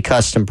 completely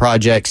custom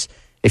projects.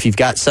 If you've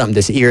got something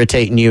that's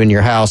irritating you in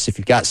your house, if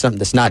you've got something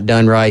that's not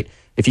done right,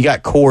 if you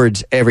got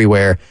cords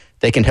everywhere,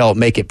 they can help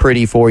make it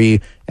pretty for you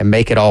and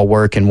make it all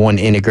work in one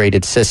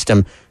integrated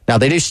system. Now,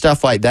 they do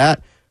stuff like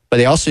that, but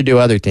they also do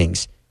other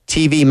things.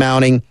 TV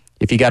mounting,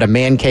 if you got a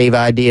man cave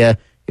idea,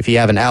 if you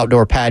have an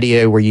outdoor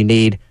patio where you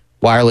need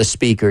wireless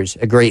speakers,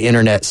 a great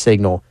internet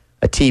signal,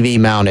 a TV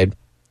mounted,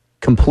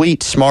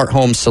 complete smart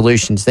home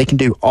solutions, they can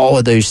do all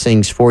of those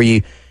things for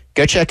you.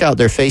 Go check out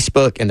their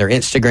Facebook and their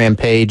Instagram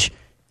page.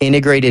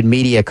 Integrated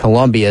Media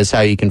Columbia is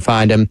how you can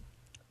find them.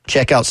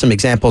 Check out some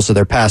examples of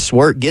their past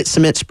work, get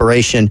some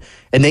inspiration,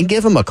 and then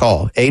give them a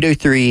call,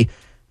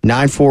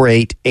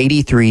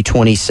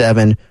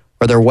 803-948-8327,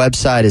 or their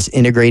website is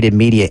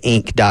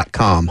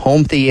integratedmediainc.com.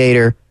 Home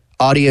theater,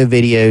 audio,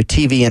 video,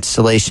 TV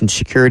installation,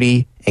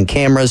 security, and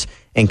cameras,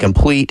 and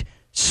complete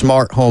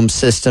smart home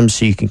systems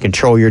so you can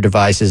control your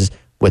devices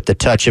with the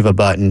touch of a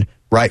button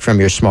right from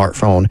your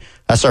smartphone.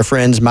 That's our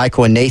friends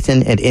Michael and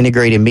Nathan at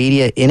Integrated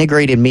Media,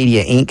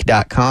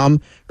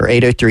 integratedmediainc.com, or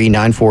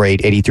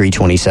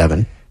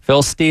 803-948-8327.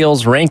 Phil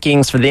Steele's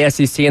rankings for the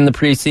SEC in the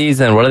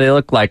preseason. What do they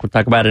look like? We'll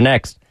talk about it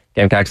next.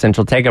 Gamecock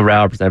Central Takeover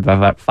Hour, presented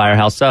by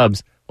Firehouse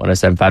Subs,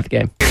 107.5 The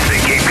Game. It's the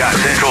Gamecock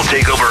Central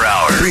Takeover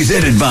Hour.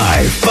 Presented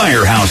by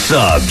Firehouse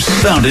Subs.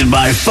 Founded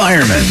by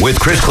firemen with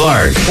Chris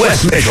Clark,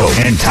 Wes Mitchell,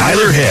 and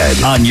Tyler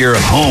Head on your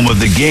home of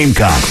the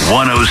Gamecocks.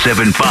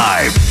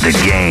 107.5 The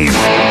Game.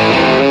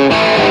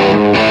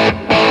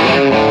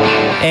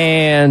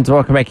 And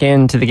welcome back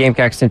into the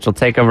Gamecock Central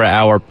Takeover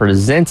Hour,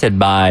 presented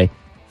by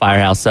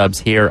Firehouse Subs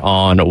here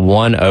on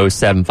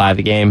 107.5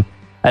 The Game.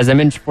 As I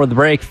mentioned before the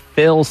break,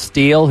 Phil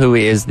Steele, who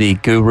is the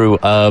guru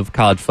of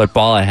college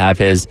football, I have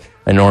his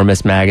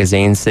enormous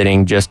magazine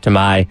sitting just to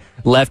my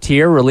left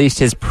here, released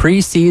his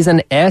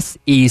preseason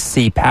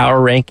SEC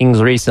power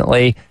rankings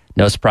recently.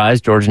 No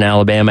surprise, Georgia and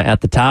Alabama at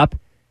the top.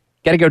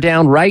 Got to go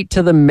down right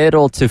to the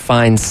middle to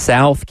find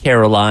South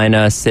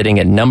Carolina sitting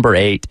at number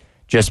 8,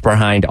 just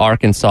behind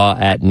Arkansas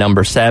at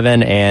number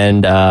 7.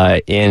 And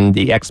in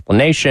the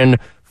explanation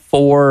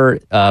for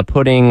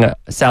putting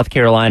South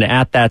Carolina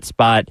at that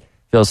spot,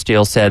 Phil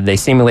Steele said they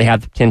seemingly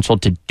have the potential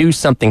to do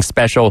something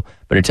special,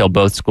 but until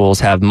both schools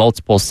have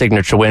multiple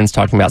signature wins,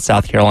 talking about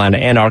South Carolina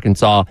and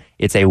Arkansas,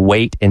 it's a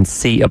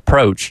wait-and-see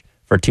approach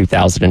for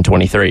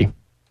 2023.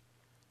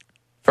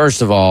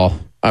 First of all,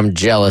 I'm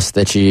jealous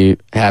that you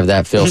have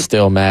that Phil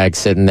Steele mag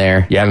sitting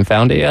there. You haven't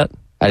found it yet?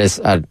 I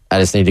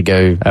just need to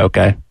go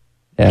get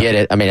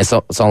it. I mean,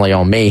 it's only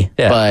on me.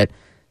 Yeah. But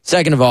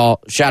second of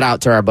all, shout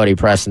out to our buddy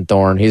Preston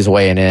Thorne. He's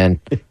weighing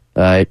in.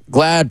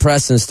 Glad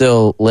Preston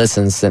still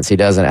listens since he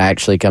doesn't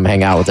actually come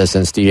hang out with us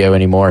in the studio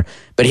anymore.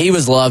 But he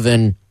was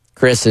loving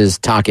Chris's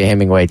Tonka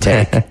Hemingway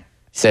take. He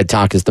said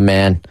Tonka's the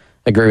man.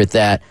 Agree with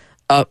that.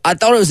 I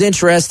thought it was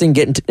interesting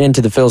getting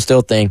into the Phil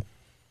Steele thing.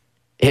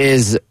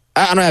 I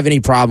don't have any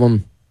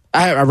problem.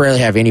 I rarely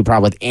have any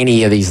problem with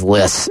any of these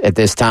lists at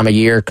this time of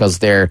year because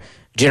they're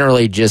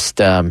generally just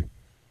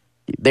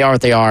they are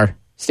what they are.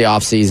 It's the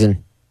off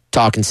season,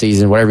 talking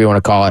season, whatever you want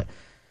to call it.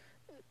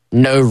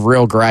 No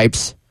real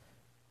gripes.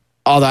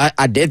 Although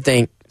I did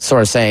think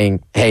sort of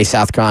saying, hey,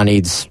 South Carolina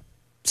needs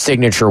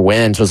signature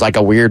wins was like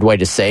a weird way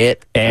to say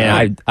it.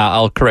 And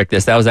I'll correct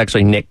this. That was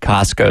actually Nick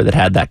Costco that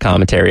had that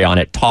commentary on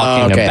it,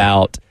 talking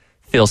about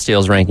Phil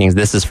Steele's rankings.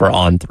 This is for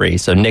On 3.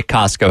 So Nick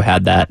Costco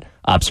had that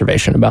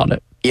observation about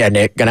it. Yeah,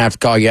 Nick, gonna have to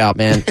call you out,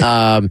 man.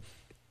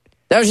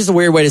 That was just a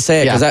weird way to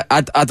say it because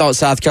I thought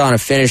South Carolina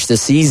finished the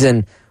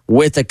season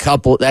with a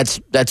couple. That's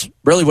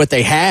really what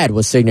they had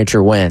was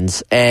signature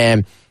wins.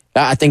 And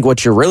I think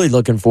what you're really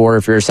looking for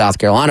if you're a South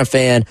Carolina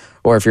fan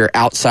or if you're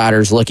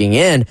outsiders looking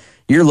in,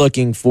 you're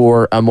looking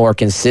for a more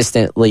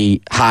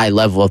consistently high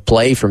level of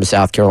play from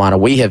South Carolina.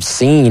 We have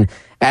seen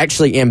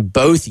actually in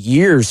both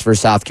years for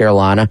South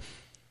Carolina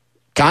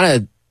kind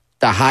of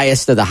the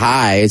highest of the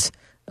highs,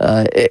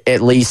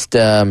 at least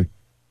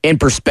in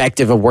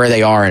perspective of where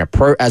they are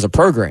as a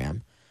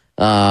program.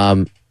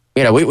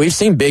 We've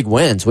seen big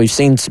wins. We've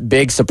seen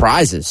big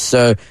surprises.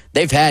 So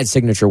they've had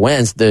signature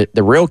wins. The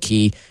real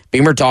key,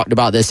 Beamer talked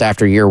about this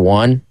after year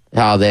one,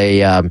 how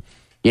they,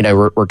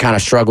 were kind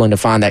of struggling to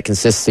find that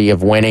consistency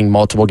of winning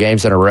multiple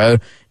games in a row.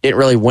 Didn't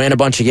really win a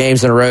bunch of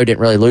games in a row.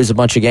 Didn't really lose a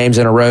bunch of games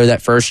in a row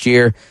that first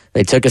year.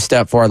 They took a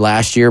step forward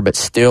last year, but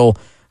still,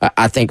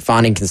 I think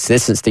finding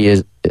consistency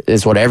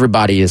is what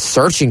everybody is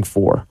searching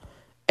for.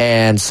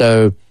 And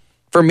so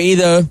for me,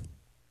 though,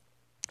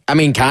 I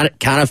mean, kind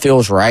of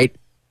feels right.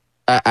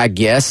 I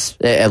guess,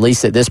 at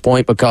least at this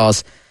point,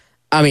 because,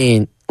 I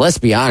mean, let's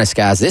be honest,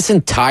 guys, this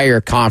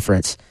entire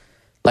conference,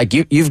 like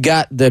you've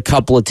got the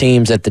couple of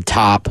teams at the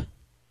top,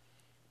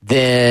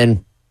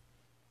 then,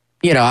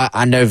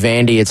 I know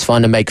Vandy, it's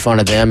fun to make fun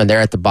of them, and they're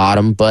at the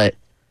bottom, but,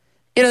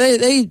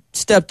 they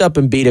stepped up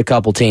and beat a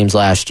couple teams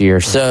last year.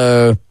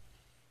 So,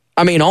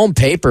 I mean, on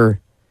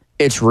paper,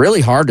 it's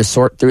really hard to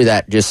sort through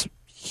that just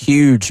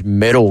huge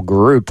middle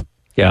group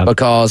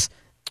because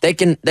they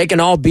can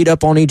all beat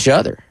up on each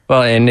other.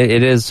 Well, and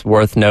it is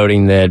worth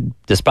noting that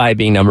despite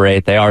being number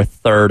 8, they are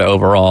third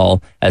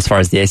overall as far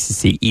as the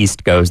ACC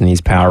East goes in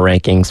these power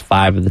rankings.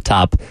 5 of the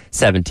top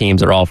 7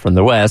 teams are all from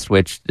the West,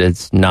 which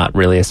is not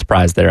really a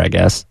surprise there, I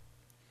guess.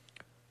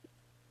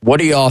 What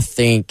do y'all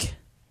think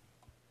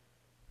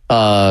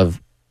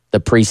of the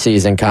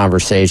preseason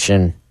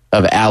conversation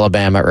of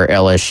Alabama or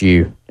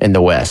LSU in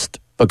the West?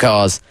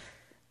 Because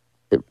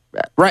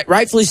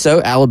rightfully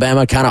so,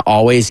 Alabama kind of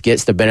always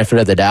gets the benefit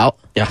of the doubt.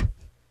 Yeah.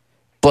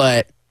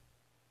 But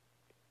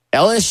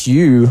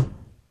LSU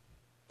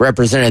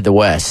represented the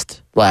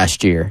West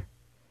last year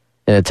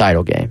in the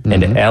title game.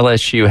 And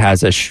LSU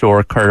has a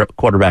sure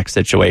quarterback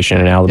situation,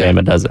 and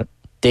Alabama doesn't.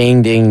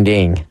 Ding, ding,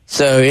 ding.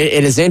 So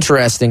it is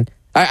interesting.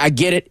 I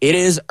get it. It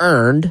is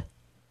earned,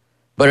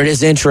 but it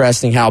is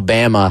interesting how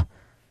Bama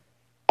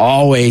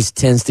always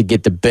tends to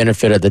get the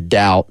benefit of the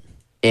doubt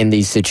in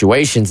these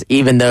situations,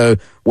 even though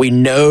we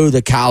know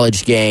the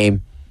college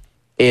game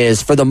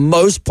is, for the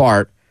most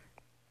part,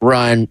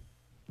 run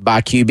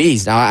by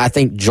QBs. Now, I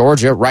think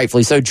Georgia,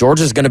 rightfully so,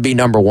 Georgia's going to be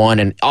number 1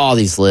 in all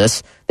these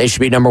lists. They should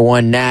be number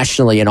 1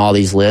 nationally in all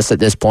these lists at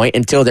this point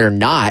until they're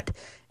not.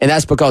 And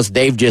that's because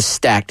they've just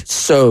stacked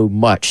so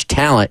much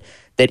talent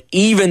that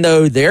even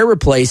though they're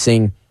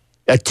replacing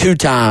a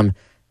 2-time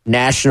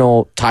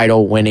national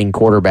title winning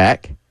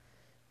quarterback,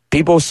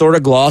 people sort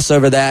of gloss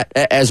over that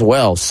as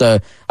well. So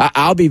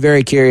I'll be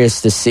very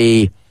curious to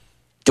see,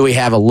 do we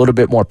have a little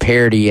bit more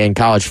parity in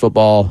college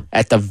football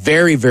at the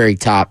very, very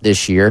top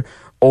this year?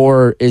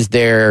 Or is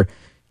there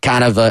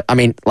kind of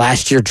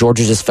last year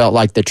Georgia just felt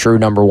like the true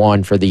number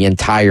 1 for the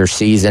entire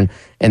season.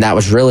 And that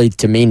was really,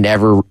 to me,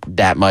 never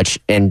that much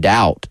in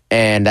doubt.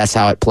 And that's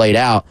how it played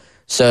out.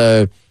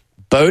 So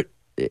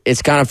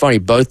it's kind of funny.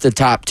 Both the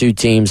top 2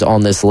 teams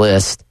on this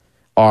list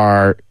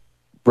are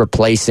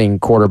replacing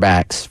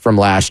quarterbacks from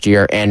last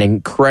year, and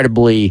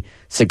incredibly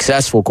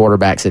successful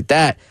quarterbacks at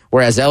that.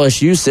 Whereas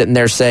LSU sitting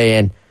there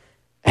saying,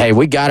 hey,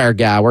 we got our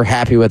guy. We're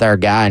happy with our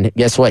guy. And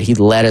guess what? He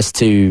led us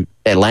to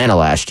Atlanta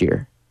last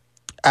year.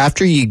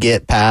 After you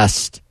get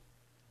past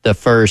the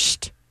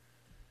first,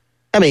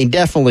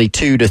 definitely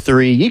 2 to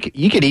 3,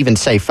 you could even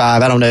say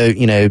 5. I don't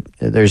know,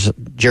 there's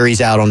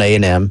jury's out on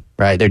A&M,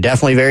 right? They're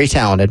definitely very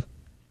talented.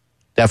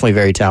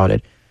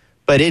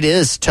 but it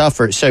is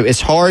tougher. So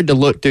it's hard to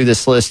look through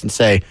this list and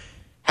say,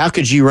 how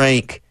could you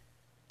rank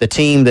the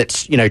team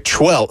that's,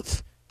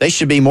 12th? They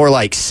should be more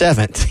like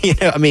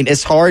 7th. I mean,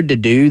 it's hard to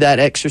do that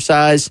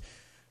exercise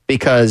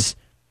because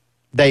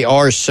they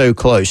are so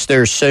close.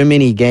 There are so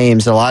many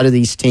games. A lot of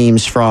these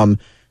teams from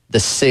the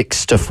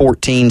 6 to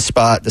 14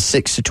 spot, the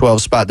 6 to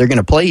 12 spot, they're going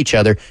to play each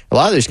other. A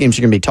lot of those games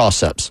are going to be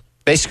toss-ups,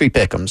 basically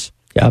pick-ems.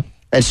 Yeah.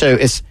 And so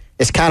it's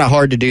kind of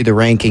hard to do the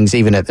rankings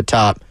even at the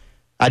top.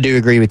 I do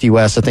agree with you,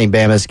 Wes. I think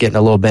Bama's getting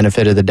a little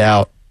benefit of the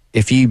doubt.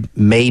 If you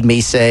made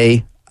me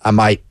say I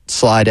might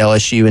slide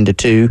LSU into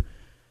 2,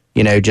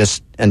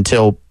 just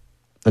until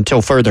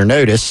further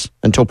notice,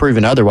 until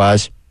proven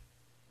otherwise.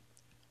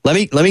 Let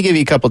me give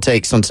you a couple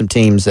takes on some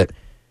teams that.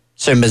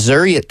 So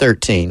Missouri at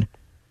 13.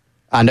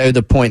 I know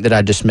the point that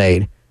I just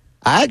made.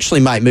 I actually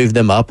might move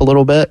them up a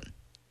little bit.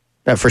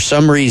 But for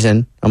some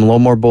reason, I'm a little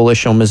more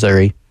bullish on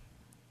Missouri.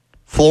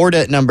 Florida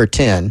at number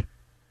 10.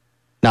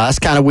 Now, that's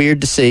kind of weird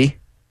to see.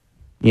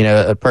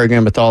 A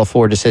program with all of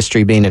Florida's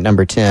history being at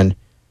number 10.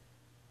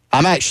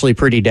 I'm actually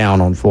pretty down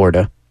on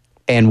Florida.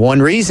 And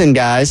one reason,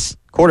 guys,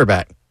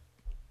 quarterback.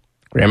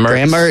 Graham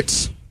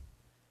Mertz.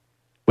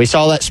 We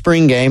saw that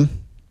spring game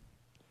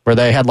where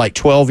they had like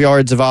 12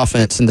 yards of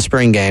offense in the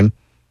spring game.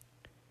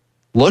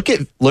 Look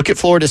at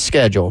Florida's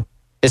schedule.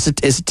 It's a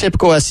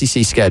typical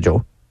SEC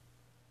schedule.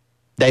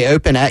 They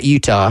open at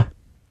Utah.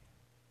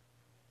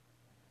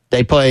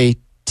 They play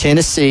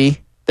Tennessee.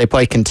 They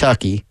play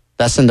Kentucky.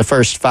 That's in the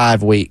first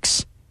 5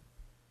 weeks.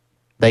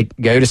 They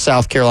go to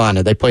South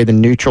Carolina. They play the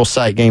neutral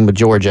site game with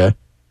Georgia.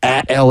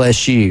 At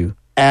LSU.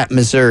 At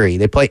Missouri.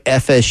 They play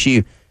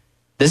FSU.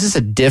 This is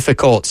a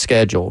difficult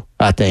schedule,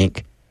 I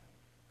think,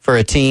 for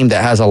a team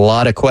that has a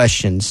lot of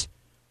questions.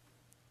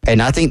 And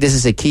I think this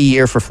is a key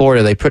year for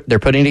Florida. They're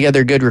putting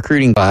together a good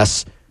recruiting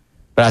class,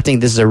 but I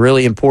think this is a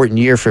really important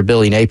year for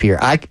Billy Napier.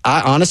 I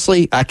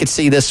honestly could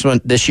see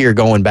this year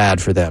going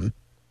bad for them.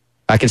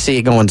 I could see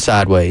it going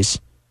sideways.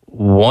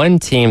 One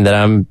team that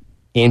I'm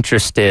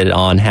interested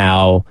on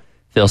how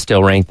Phil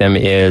Steele ranked them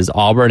is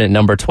Auburn at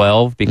number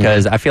 12,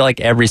 because I feel like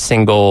every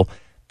single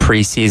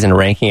preseason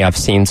ranking I've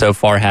seen so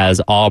far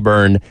has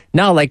Auburn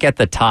not like at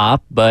the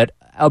top, but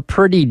a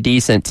pretty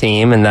decent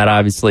team, and that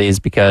obviously is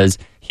because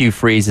Hugh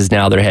Freeze is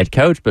now their head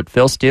coach, but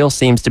Phil Steele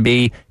seems to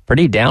be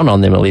pretty down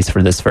on them, at least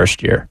for this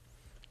first year.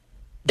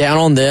 Down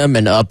on them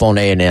and up on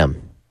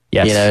A&M.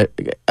 Yes.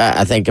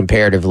 I think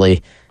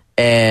comparatively.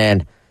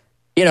 And,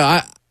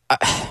 I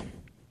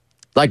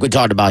like we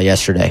talked about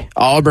yesterday,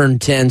 Auburn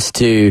tends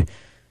to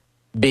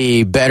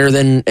be better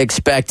than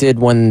expected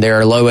when there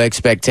are low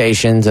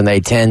expectations, and they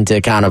tend to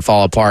kind of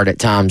fall apart at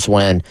times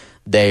when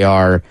they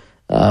are,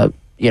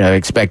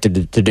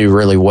 expected to do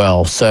really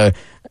well. So,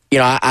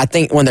 I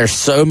think when there's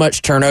so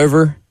much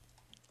turnover,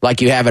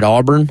 like you have at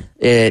Auburn,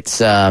 it's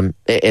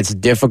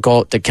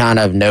difficult to kind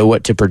of know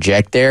what to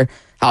project there.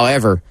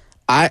 However,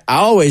 I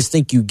always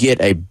think you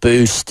get a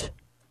boost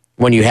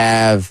when you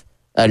have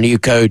a new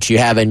coach. You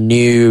have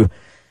you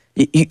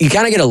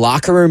kind of get a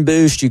locker room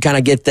boost. You kind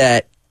of get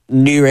that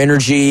new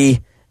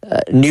energy,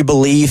 new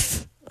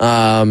belief,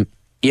 and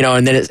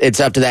then it's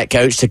up to that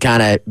coach to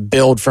kind of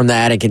build from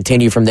that and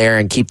continue from there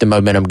and keep the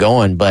momentum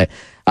going. But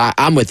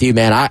I'm with you,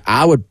 man.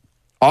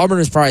 Auburn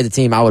is probably the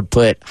team I would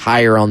put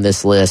higher on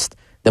this list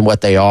than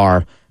what they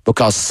are,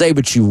 because say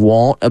what you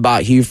want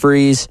about Hugh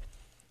Freeze,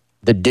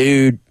 the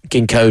dude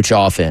can coach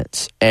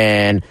offense.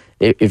 And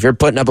if you're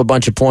putting up a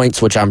bunch of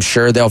points, which I'm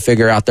sure they'll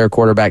figure out their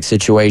quarterback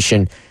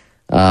situation,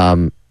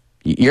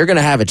 you're going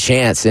to have a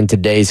chance in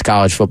today's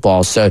college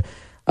football. So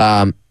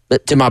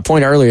but to my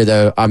point earlier,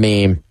 though, I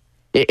mean,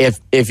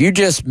 if you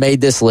just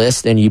made this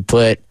list and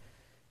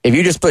if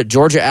you just put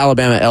Georgia,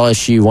 Alabama,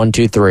 LSU 1,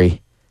 2,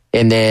 3,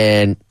 and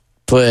then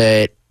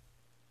put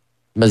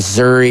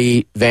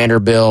Missouri,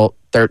 Vanderbilt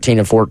 13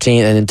 and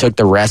 14, and then took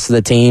the rest of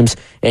the teams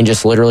and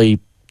just literally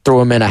threw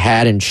them in a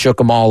hat and shook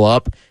them all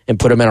up and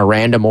put them in a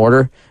random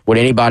order, would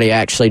anybody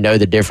actually know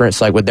the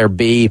difference? Like, would there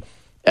be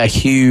a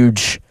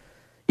huge,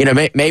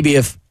 maybe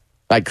if,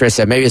 like Chris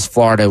said, maybe if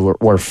Florida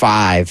were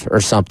 5 or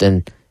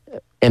something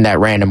in that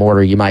random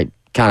order, you might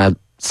kind of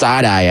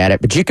side-eye at it.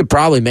 But you could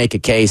probably make a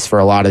case for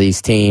a lot of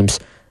these teams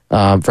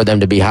for them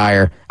to be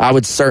higher. I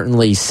would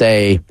certainly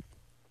say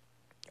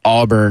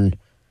Auburn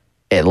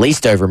at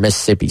least over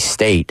Mississippi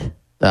State.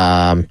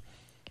 The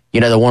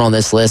one on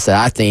this list that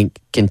I think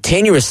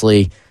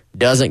continuously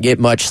doesn't get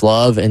much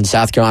love, and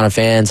South Carolina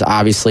fans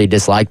obviously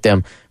dislike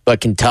them, but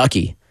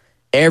Kentucky,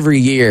 every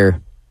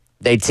year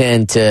they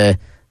tend to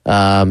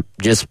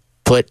just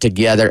put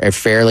together a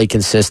fairly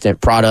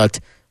consistent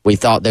product. We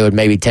thought they would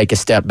maybe take a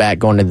step back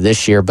going into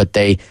this year, but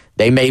they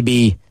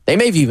maybe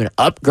even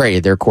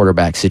upgraded their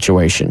quarterback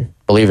situation,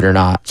 believe it or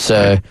not.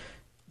 So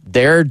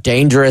they're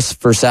dangerous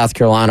for South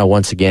Carolina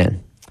once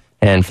again.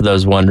 And for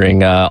those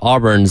wondering,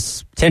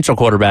 Auburn's potential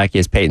quarterback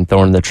is Peyton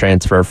Thorne, the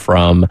transfer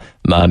from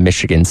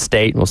Michigan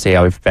State. We'll see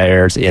how he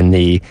fares in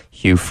the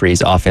Hugh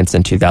Freeze offense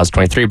in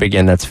 2023. But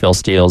again, that's Phil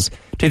Steele's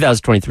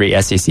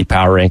 2023 SEC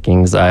Power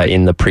Rankings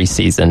in the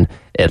preseason,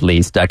 at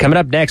least. Coming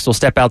up next, we'll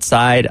step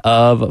outside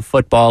of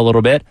football a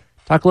little bit,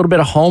 Talk a little bit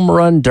of home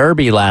run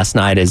derby last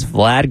night as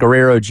Vlad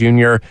Guerrero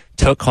Jr.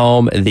 took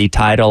home the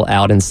title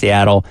out in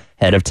Seattle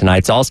ahead of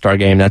tonight's All-Star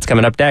game. That's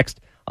coming up next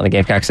on the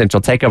Gamecock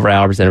Central Takeover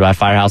Hour presented by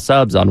Firehouse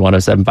Subs on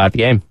 107.5 The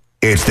Game.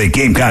 It's the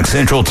Gamecock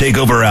Central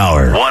Takeover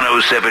Hour.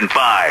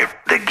 107.5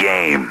 The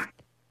Game.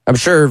 I'm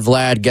sure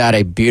Vlad got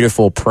a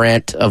beautiful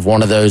print of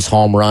one of those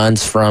home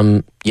runs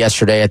from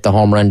yesterday at the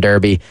Home Run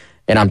Derby,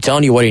 and I'm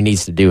telling you what he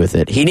needs to do with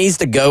it. He needs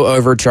to go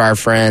over to our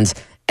friends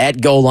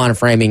at Gold Line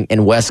Framing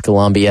in West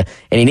Columbia,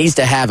 and he needs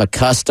to have a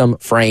custom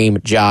frame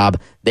job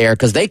there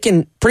because they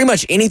can pretty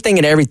much anything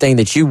and everything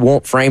that you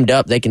want framed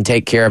up, they can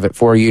take care of it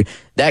for you.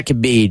 That could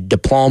be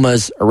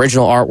diplomas,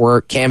 original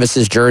artwork,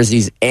 canvases,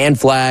 jerseys, and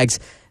flags.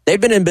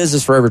 They've been in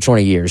business for over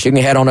 20 years. You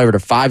can head on over to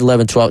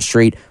 511 12th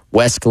Street,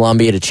 West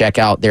Columbia, to check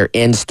out their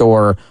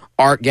in-store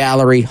art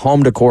gallery,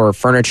 home decor,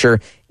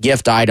 furniture,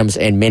 gift items,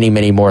 and many,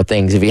 many more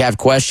things. If you have a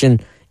question,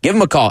 give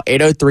them a call,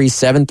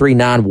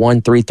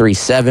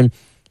 803-739-1337.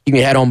 You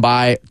can head on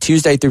by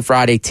Tuesday through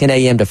Friday, 10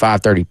 a.m. to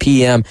 5:30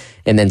 p.m.,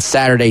 and then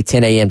Saturday,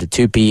 10 a.m. to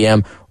 2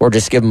 p.m., or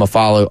just give them a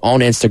follow on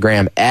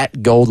Instagram at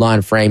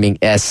Goldline Framing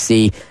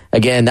SC.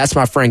 Again, that's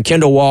my friend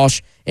Kendall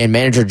Walsh and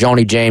manager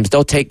Johnny James.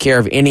 They'll take care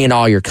of any and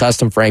all your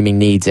custom framing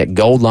needs at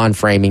Goldline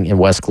Framing in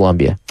West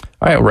Columbia.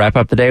 All right, we'll wrap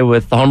up the day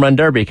with the Home Run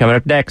Derby coming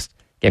up next.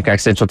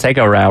 Gamecock Central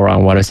Takeover Hour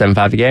on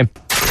 107.5 The Game.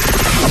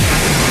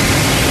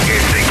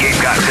 It's the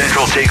Gamecock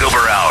Central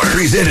Takeover Hour.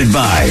 Presented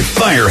by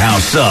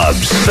Firehouse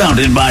Subs.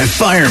 Founded by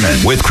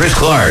firemen with Chris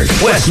Clark,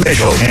 Wes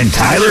Mitchell, and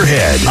Tyler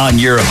Head on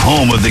your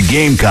home of the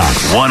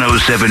Gamecocks.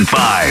 107.5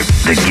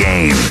 The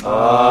Game.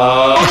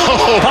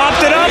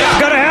 Popped it up.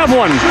 Gonna have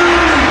one.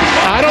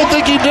 I don't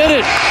think he did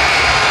it.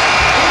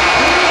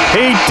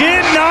 He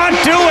did not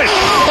do it.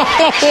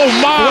 Oh,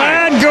 my.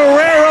 Vlad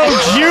Guerrero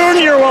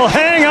Jr. will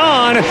hang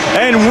on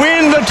and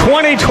win the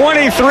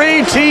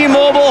 2023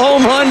 T-Mobile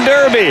Home Run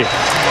Derby.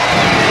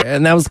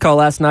 And that was the call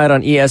last night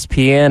on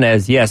ESPN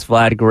as, yes,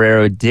 Vlad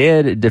Guerrero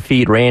did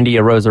defeat Randy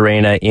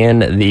Arozarena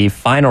in the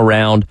final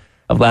round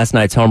of last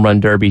night's Home Run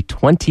Derby,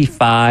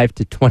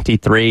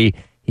 25-23.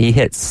 He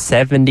hit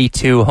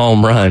 72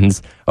 home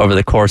runs over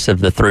the course of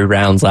the 3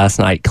 rounds last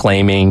night,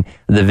 claiming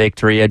the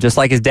victory, just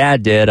like his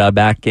dad did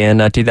back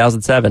in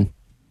 2007.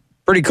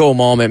 Pretty cool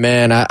moment,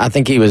 man. I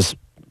think they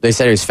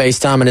said he was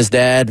FaceTiming his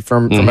dad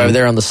from over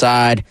there on the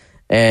side,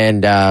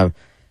 and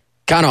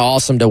kind of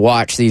awesome to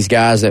watch these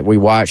guys that we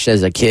watched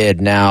as a kid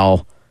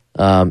now.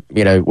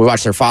 We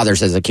watched their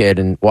fathers as a kid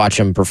and watch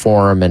them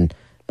perform, and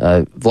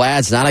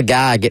Vlad's not a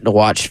guy I get to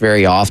watch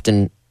very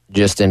often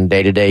just in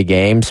day-to-day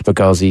games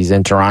because he's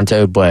in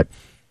Toronto, but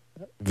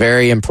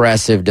very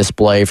impressive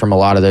display from a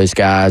lot of those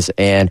guys.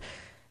 And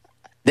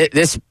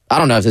this, I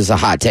don't know if this is a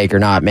hot take or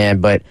not, man,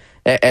 but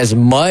as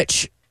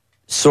much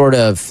sort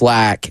of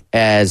flack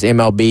as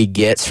MLB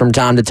gets from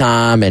time to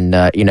time, and,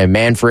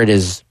 Manfred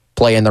is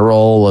playing the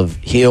role of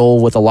heel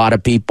with a lot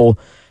of people,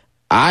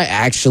 I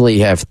actually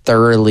have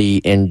thoroughly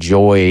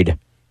enjoyed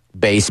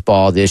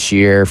baseball this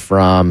year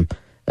from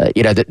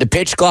the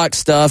pitch clock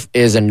stuff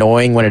is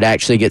annoying when it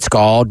actually gets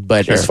called,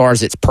 but Sure. As far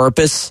as its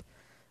purpose,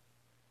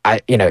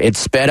 it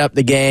sped up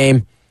the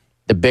game.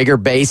 The bigger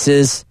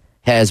bases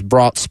has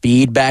brought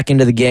speed back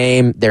into the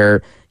game.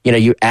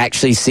 You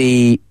actually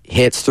see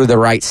hits through the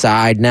right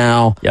side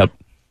now. Yep.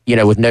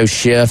 With no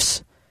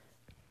shifts.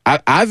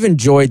 I've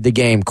enjoyed the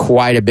game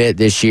quite a bit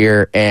this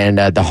year, and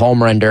the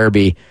Home Run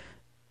Derby,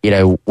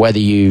 whether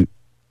you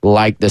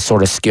like the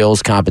sort of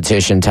skills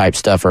competition type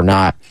stuff or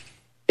not,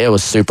 it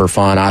was super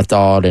fun, I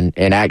thought.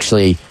 And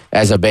actually,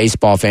 as a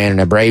baseball fan and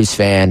a Braves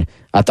fan,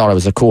 I thought it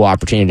was a cool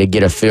opportunity to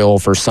get a feel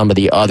for some of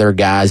the other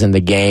guys in the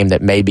game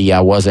that maybe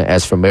I wasn't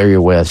as familiar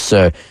with.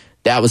 So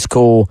that was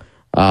cool.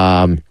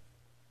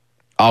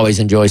 Always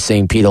enjoy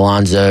seeing Pete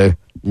Alonso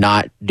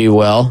not do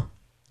well.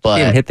 But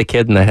He didn't hit the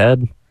kid in the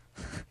head.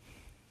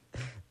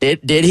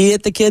 Did he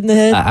hit the kid in the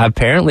head?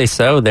 Apparently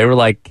so. They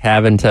were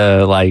having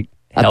to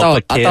help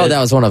the kid. I thought that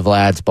was one of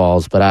Vlad's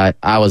balls, but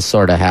I was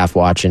sort of half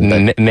watching.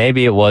 But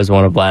Maybe it was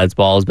one of Vlad's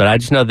balls, but I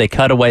just know they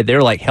cut away. They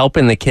were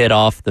helping the kid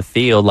off the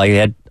field, they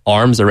had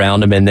arms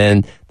around him, and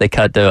then they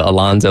cut to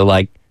Alonso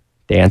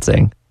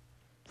dancing.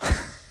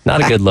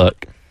 Not a good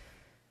look.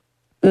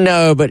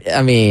 No, but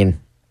I mean,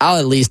 I'll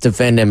at least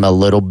defend him a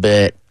little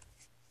bit.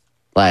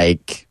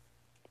 What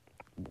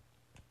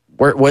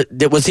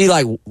was he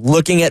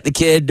looking at the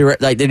kid?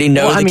 Did he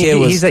know the kid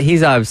was?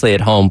 He's obviously at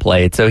home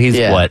plate, so he's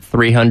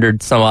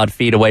 300 some odd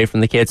feet away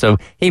from the kid. So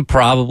he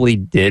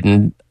probably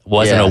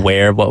wasn't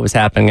aware of what was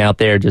happening out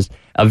there. Just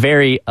a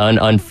very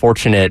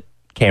unfortunate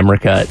camera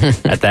cut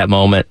at that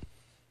moment.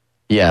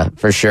 Yeah,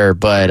 for sure.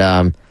 But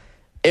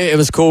it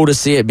was cool to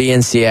see it be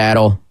in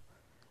Seattle.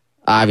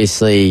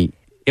 Obviously,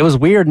 it was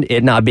weird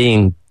it not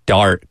being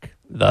dark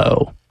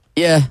though.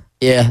 Yeah,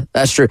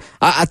 that's true.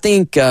 I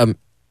think.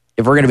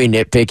 If we're going to be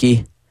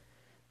nitpicky,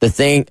 the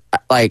thing,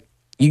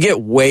 you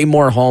get way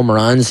more home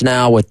runs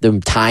now with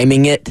them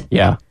timing it.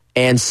 Yeah.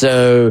 And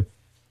so,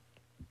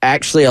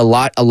 actually, a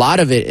lot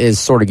of it is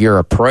sort of your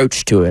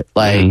approach to it.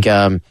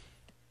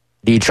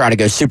 Do you try to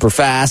go super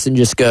fast and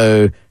just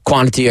go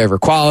quantity over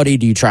quality?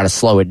 Do you try to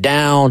slow it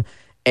down?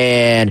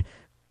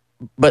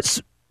 But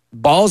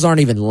balls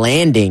aren't even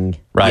landing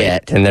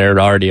yet, and they're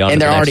already on.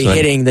 And they're already one.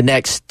 hitting the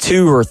next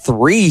 2 or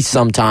 3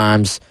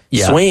 sometimes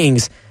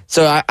swings.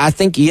 So I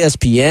think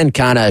ESPN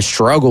kind of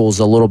struggles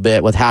a little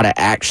bit with how to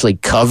actually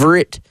cover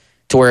it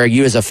to where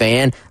you as a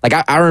fan, like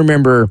I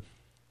remember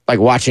like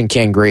watching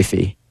Ken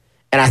Griffey,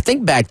 and I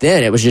think back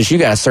then it was just you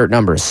got a certain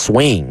number of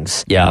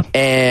swings. Yeah.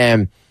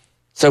 And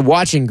so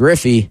watching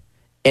Griffey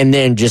and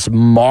then just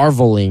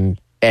marveling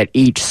at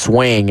each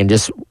swing and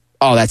just,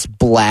 oh, that's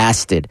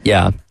blasted.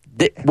 Yeah.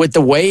 With the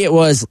way it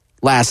was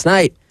last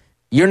night,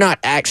 you're not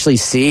actually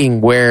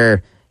seeing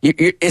where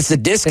it's a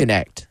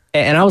disconnect.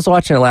 And I was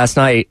watching it last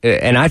night,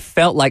 and I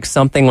felt like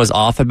something was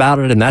off about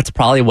it, and that's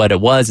probably what it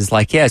was. It's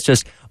like, yeah, it's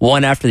just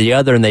one after the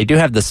other, and they do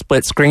have the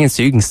split screen,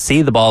 so you can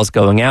see the balls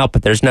going out,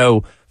 but there's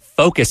no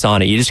focus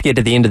on it. You just get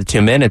to the end of the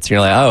 2 minutes, and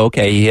you're like, oh,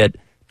 okay, he hit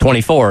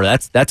 24.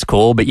 That's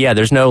cool. But, yeah,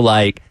 there's no,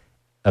 like,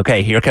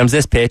 okay, here comes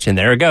this pitch, and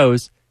there it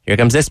goes. Here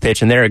comes this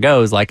pitch, and there it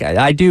goes. Like,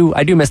 I do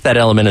miss that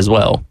element as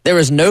well. There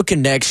was no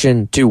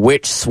connection to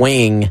which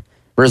swing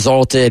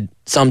resulted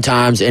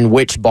sometimes in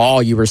which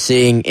ball you were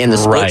seeing in the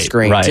split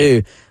screen,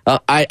 too.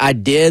 I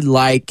did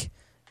like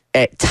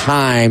at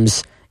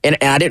times, and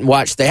I didn't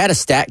watch, they had a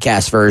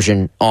StatCast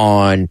version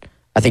on,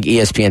 I think,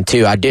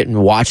 ESPN2. I didn't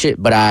watch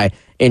it, but I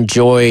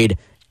enjoyed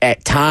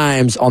at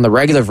times on the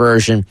regular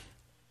version,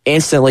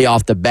 instantly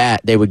off the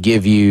bat, they would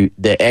give you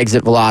the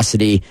exit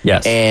velocity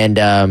and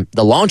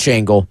the launch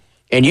angle,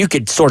 and you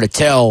could sort of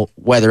tell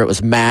whether it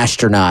was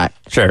mashed or not,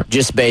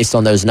 just based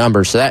on those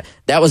numbers. So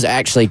that was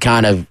actually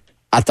kind of,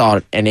 I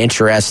thought, an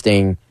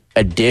interesting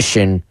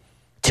addition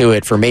to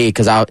it for me,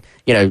 because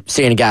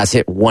seeing guys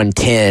hit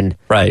 110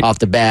 off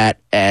the bat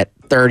at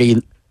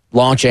 30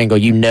 launch angle,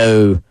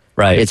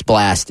 it's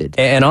blasted.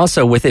 And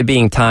also with it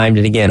being timed,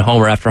 and again,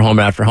 homer after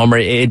homer after homer,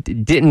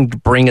 it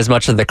didn't bring as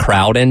much of the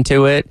crowd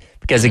into it,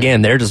 because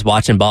again, they're just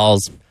watching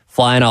balls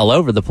flying all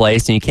over the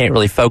place, and you can't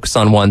really focus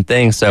on one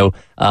thing. So,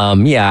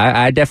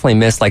 I definitely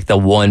miss like the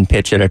one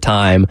pitch at a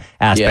time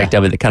aspect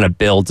of it that kind of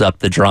builds up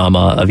the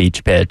drama of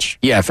each pitch.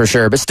 Yeah, for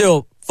sure. But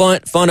still,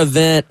 fun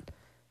event.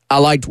 I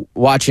liked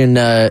watching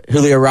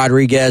Julio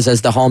Rodriguez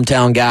as the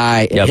hometown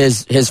guy. Yep.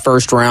 His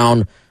first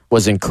round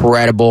was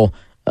incredible.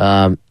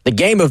 The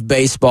game of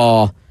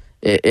baseball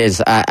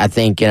is, I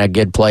think, in a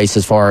good place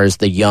as far as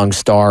the young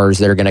stars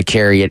that are going to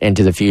carry it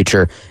into the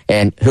future.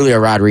 And Julio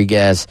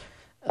Rodriguez,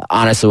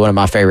 honestly, one of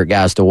my favorite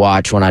guys to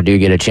watch when I do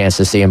get a chance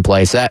to see him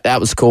play. So that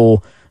was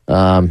cool.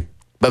 But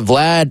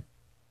Vlad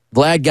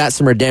got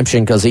some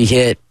redemption because he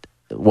hit,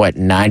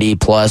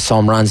 90-plus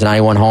home runs,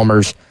 91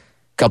 homers a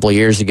couple of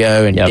years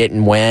ago and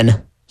didn't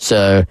win.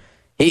 So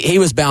he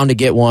was bound to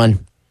get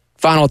one.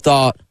 Final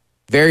thought,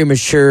 very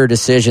mature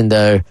decision,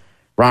 though.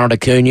 Ronald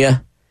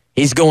Acuna,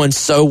 he's going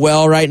so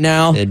well right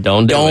now.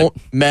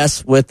 Don't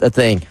mess with a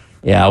thing.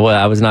 Yeah, well,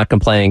 I was not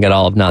complaining at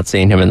all of not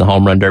seeing him in the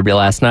home run derby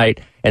last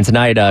night. And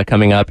tonight,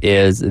 coming up,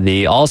 is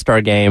the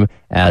All-Star game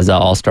as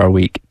All-Star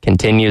Week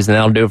continues. And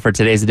that'll do it for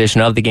today's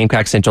edition of the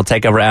Gamecock Central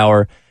Takeover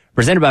Hour,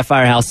 presented by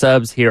Firehouse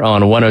Subs here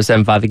on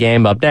 107.5 The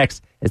Game. Up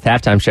next is the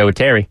Halftime Show with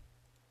Terry.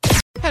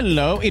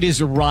 Hello, it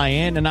is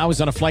Ryan, and I was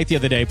on a flight the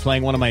other day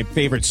playing one of my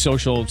favorite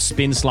social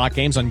spin slot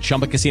games on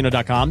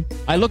ChumbaCasino.com.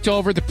 I looked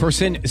over the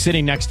person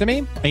sitting next to me,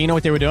 and you know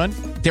what they were doing?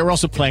 They were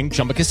also playing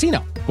Chumba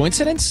Casino.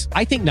 Coincidence?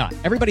 I think not.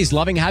 Everybody's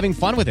loving having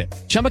fun with it.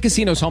 Chumba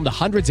Casino is home to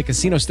hundreds of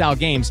casino-style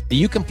games that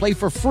you can play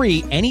for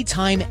free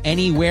anytime,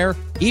 anywhere,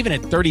 even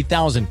at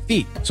 30,000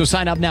 feet. So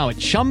sign up now at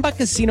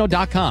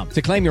ChumbaCasino.com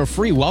to claim your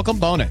free welcome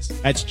bonus.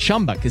 That's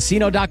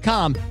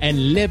ChumbaCasino.com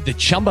and live the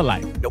Chumba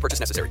life. No purchase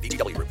necessary.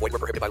 VGW. Void where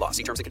prohibited by law.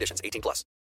 See terms and conditions. 18+.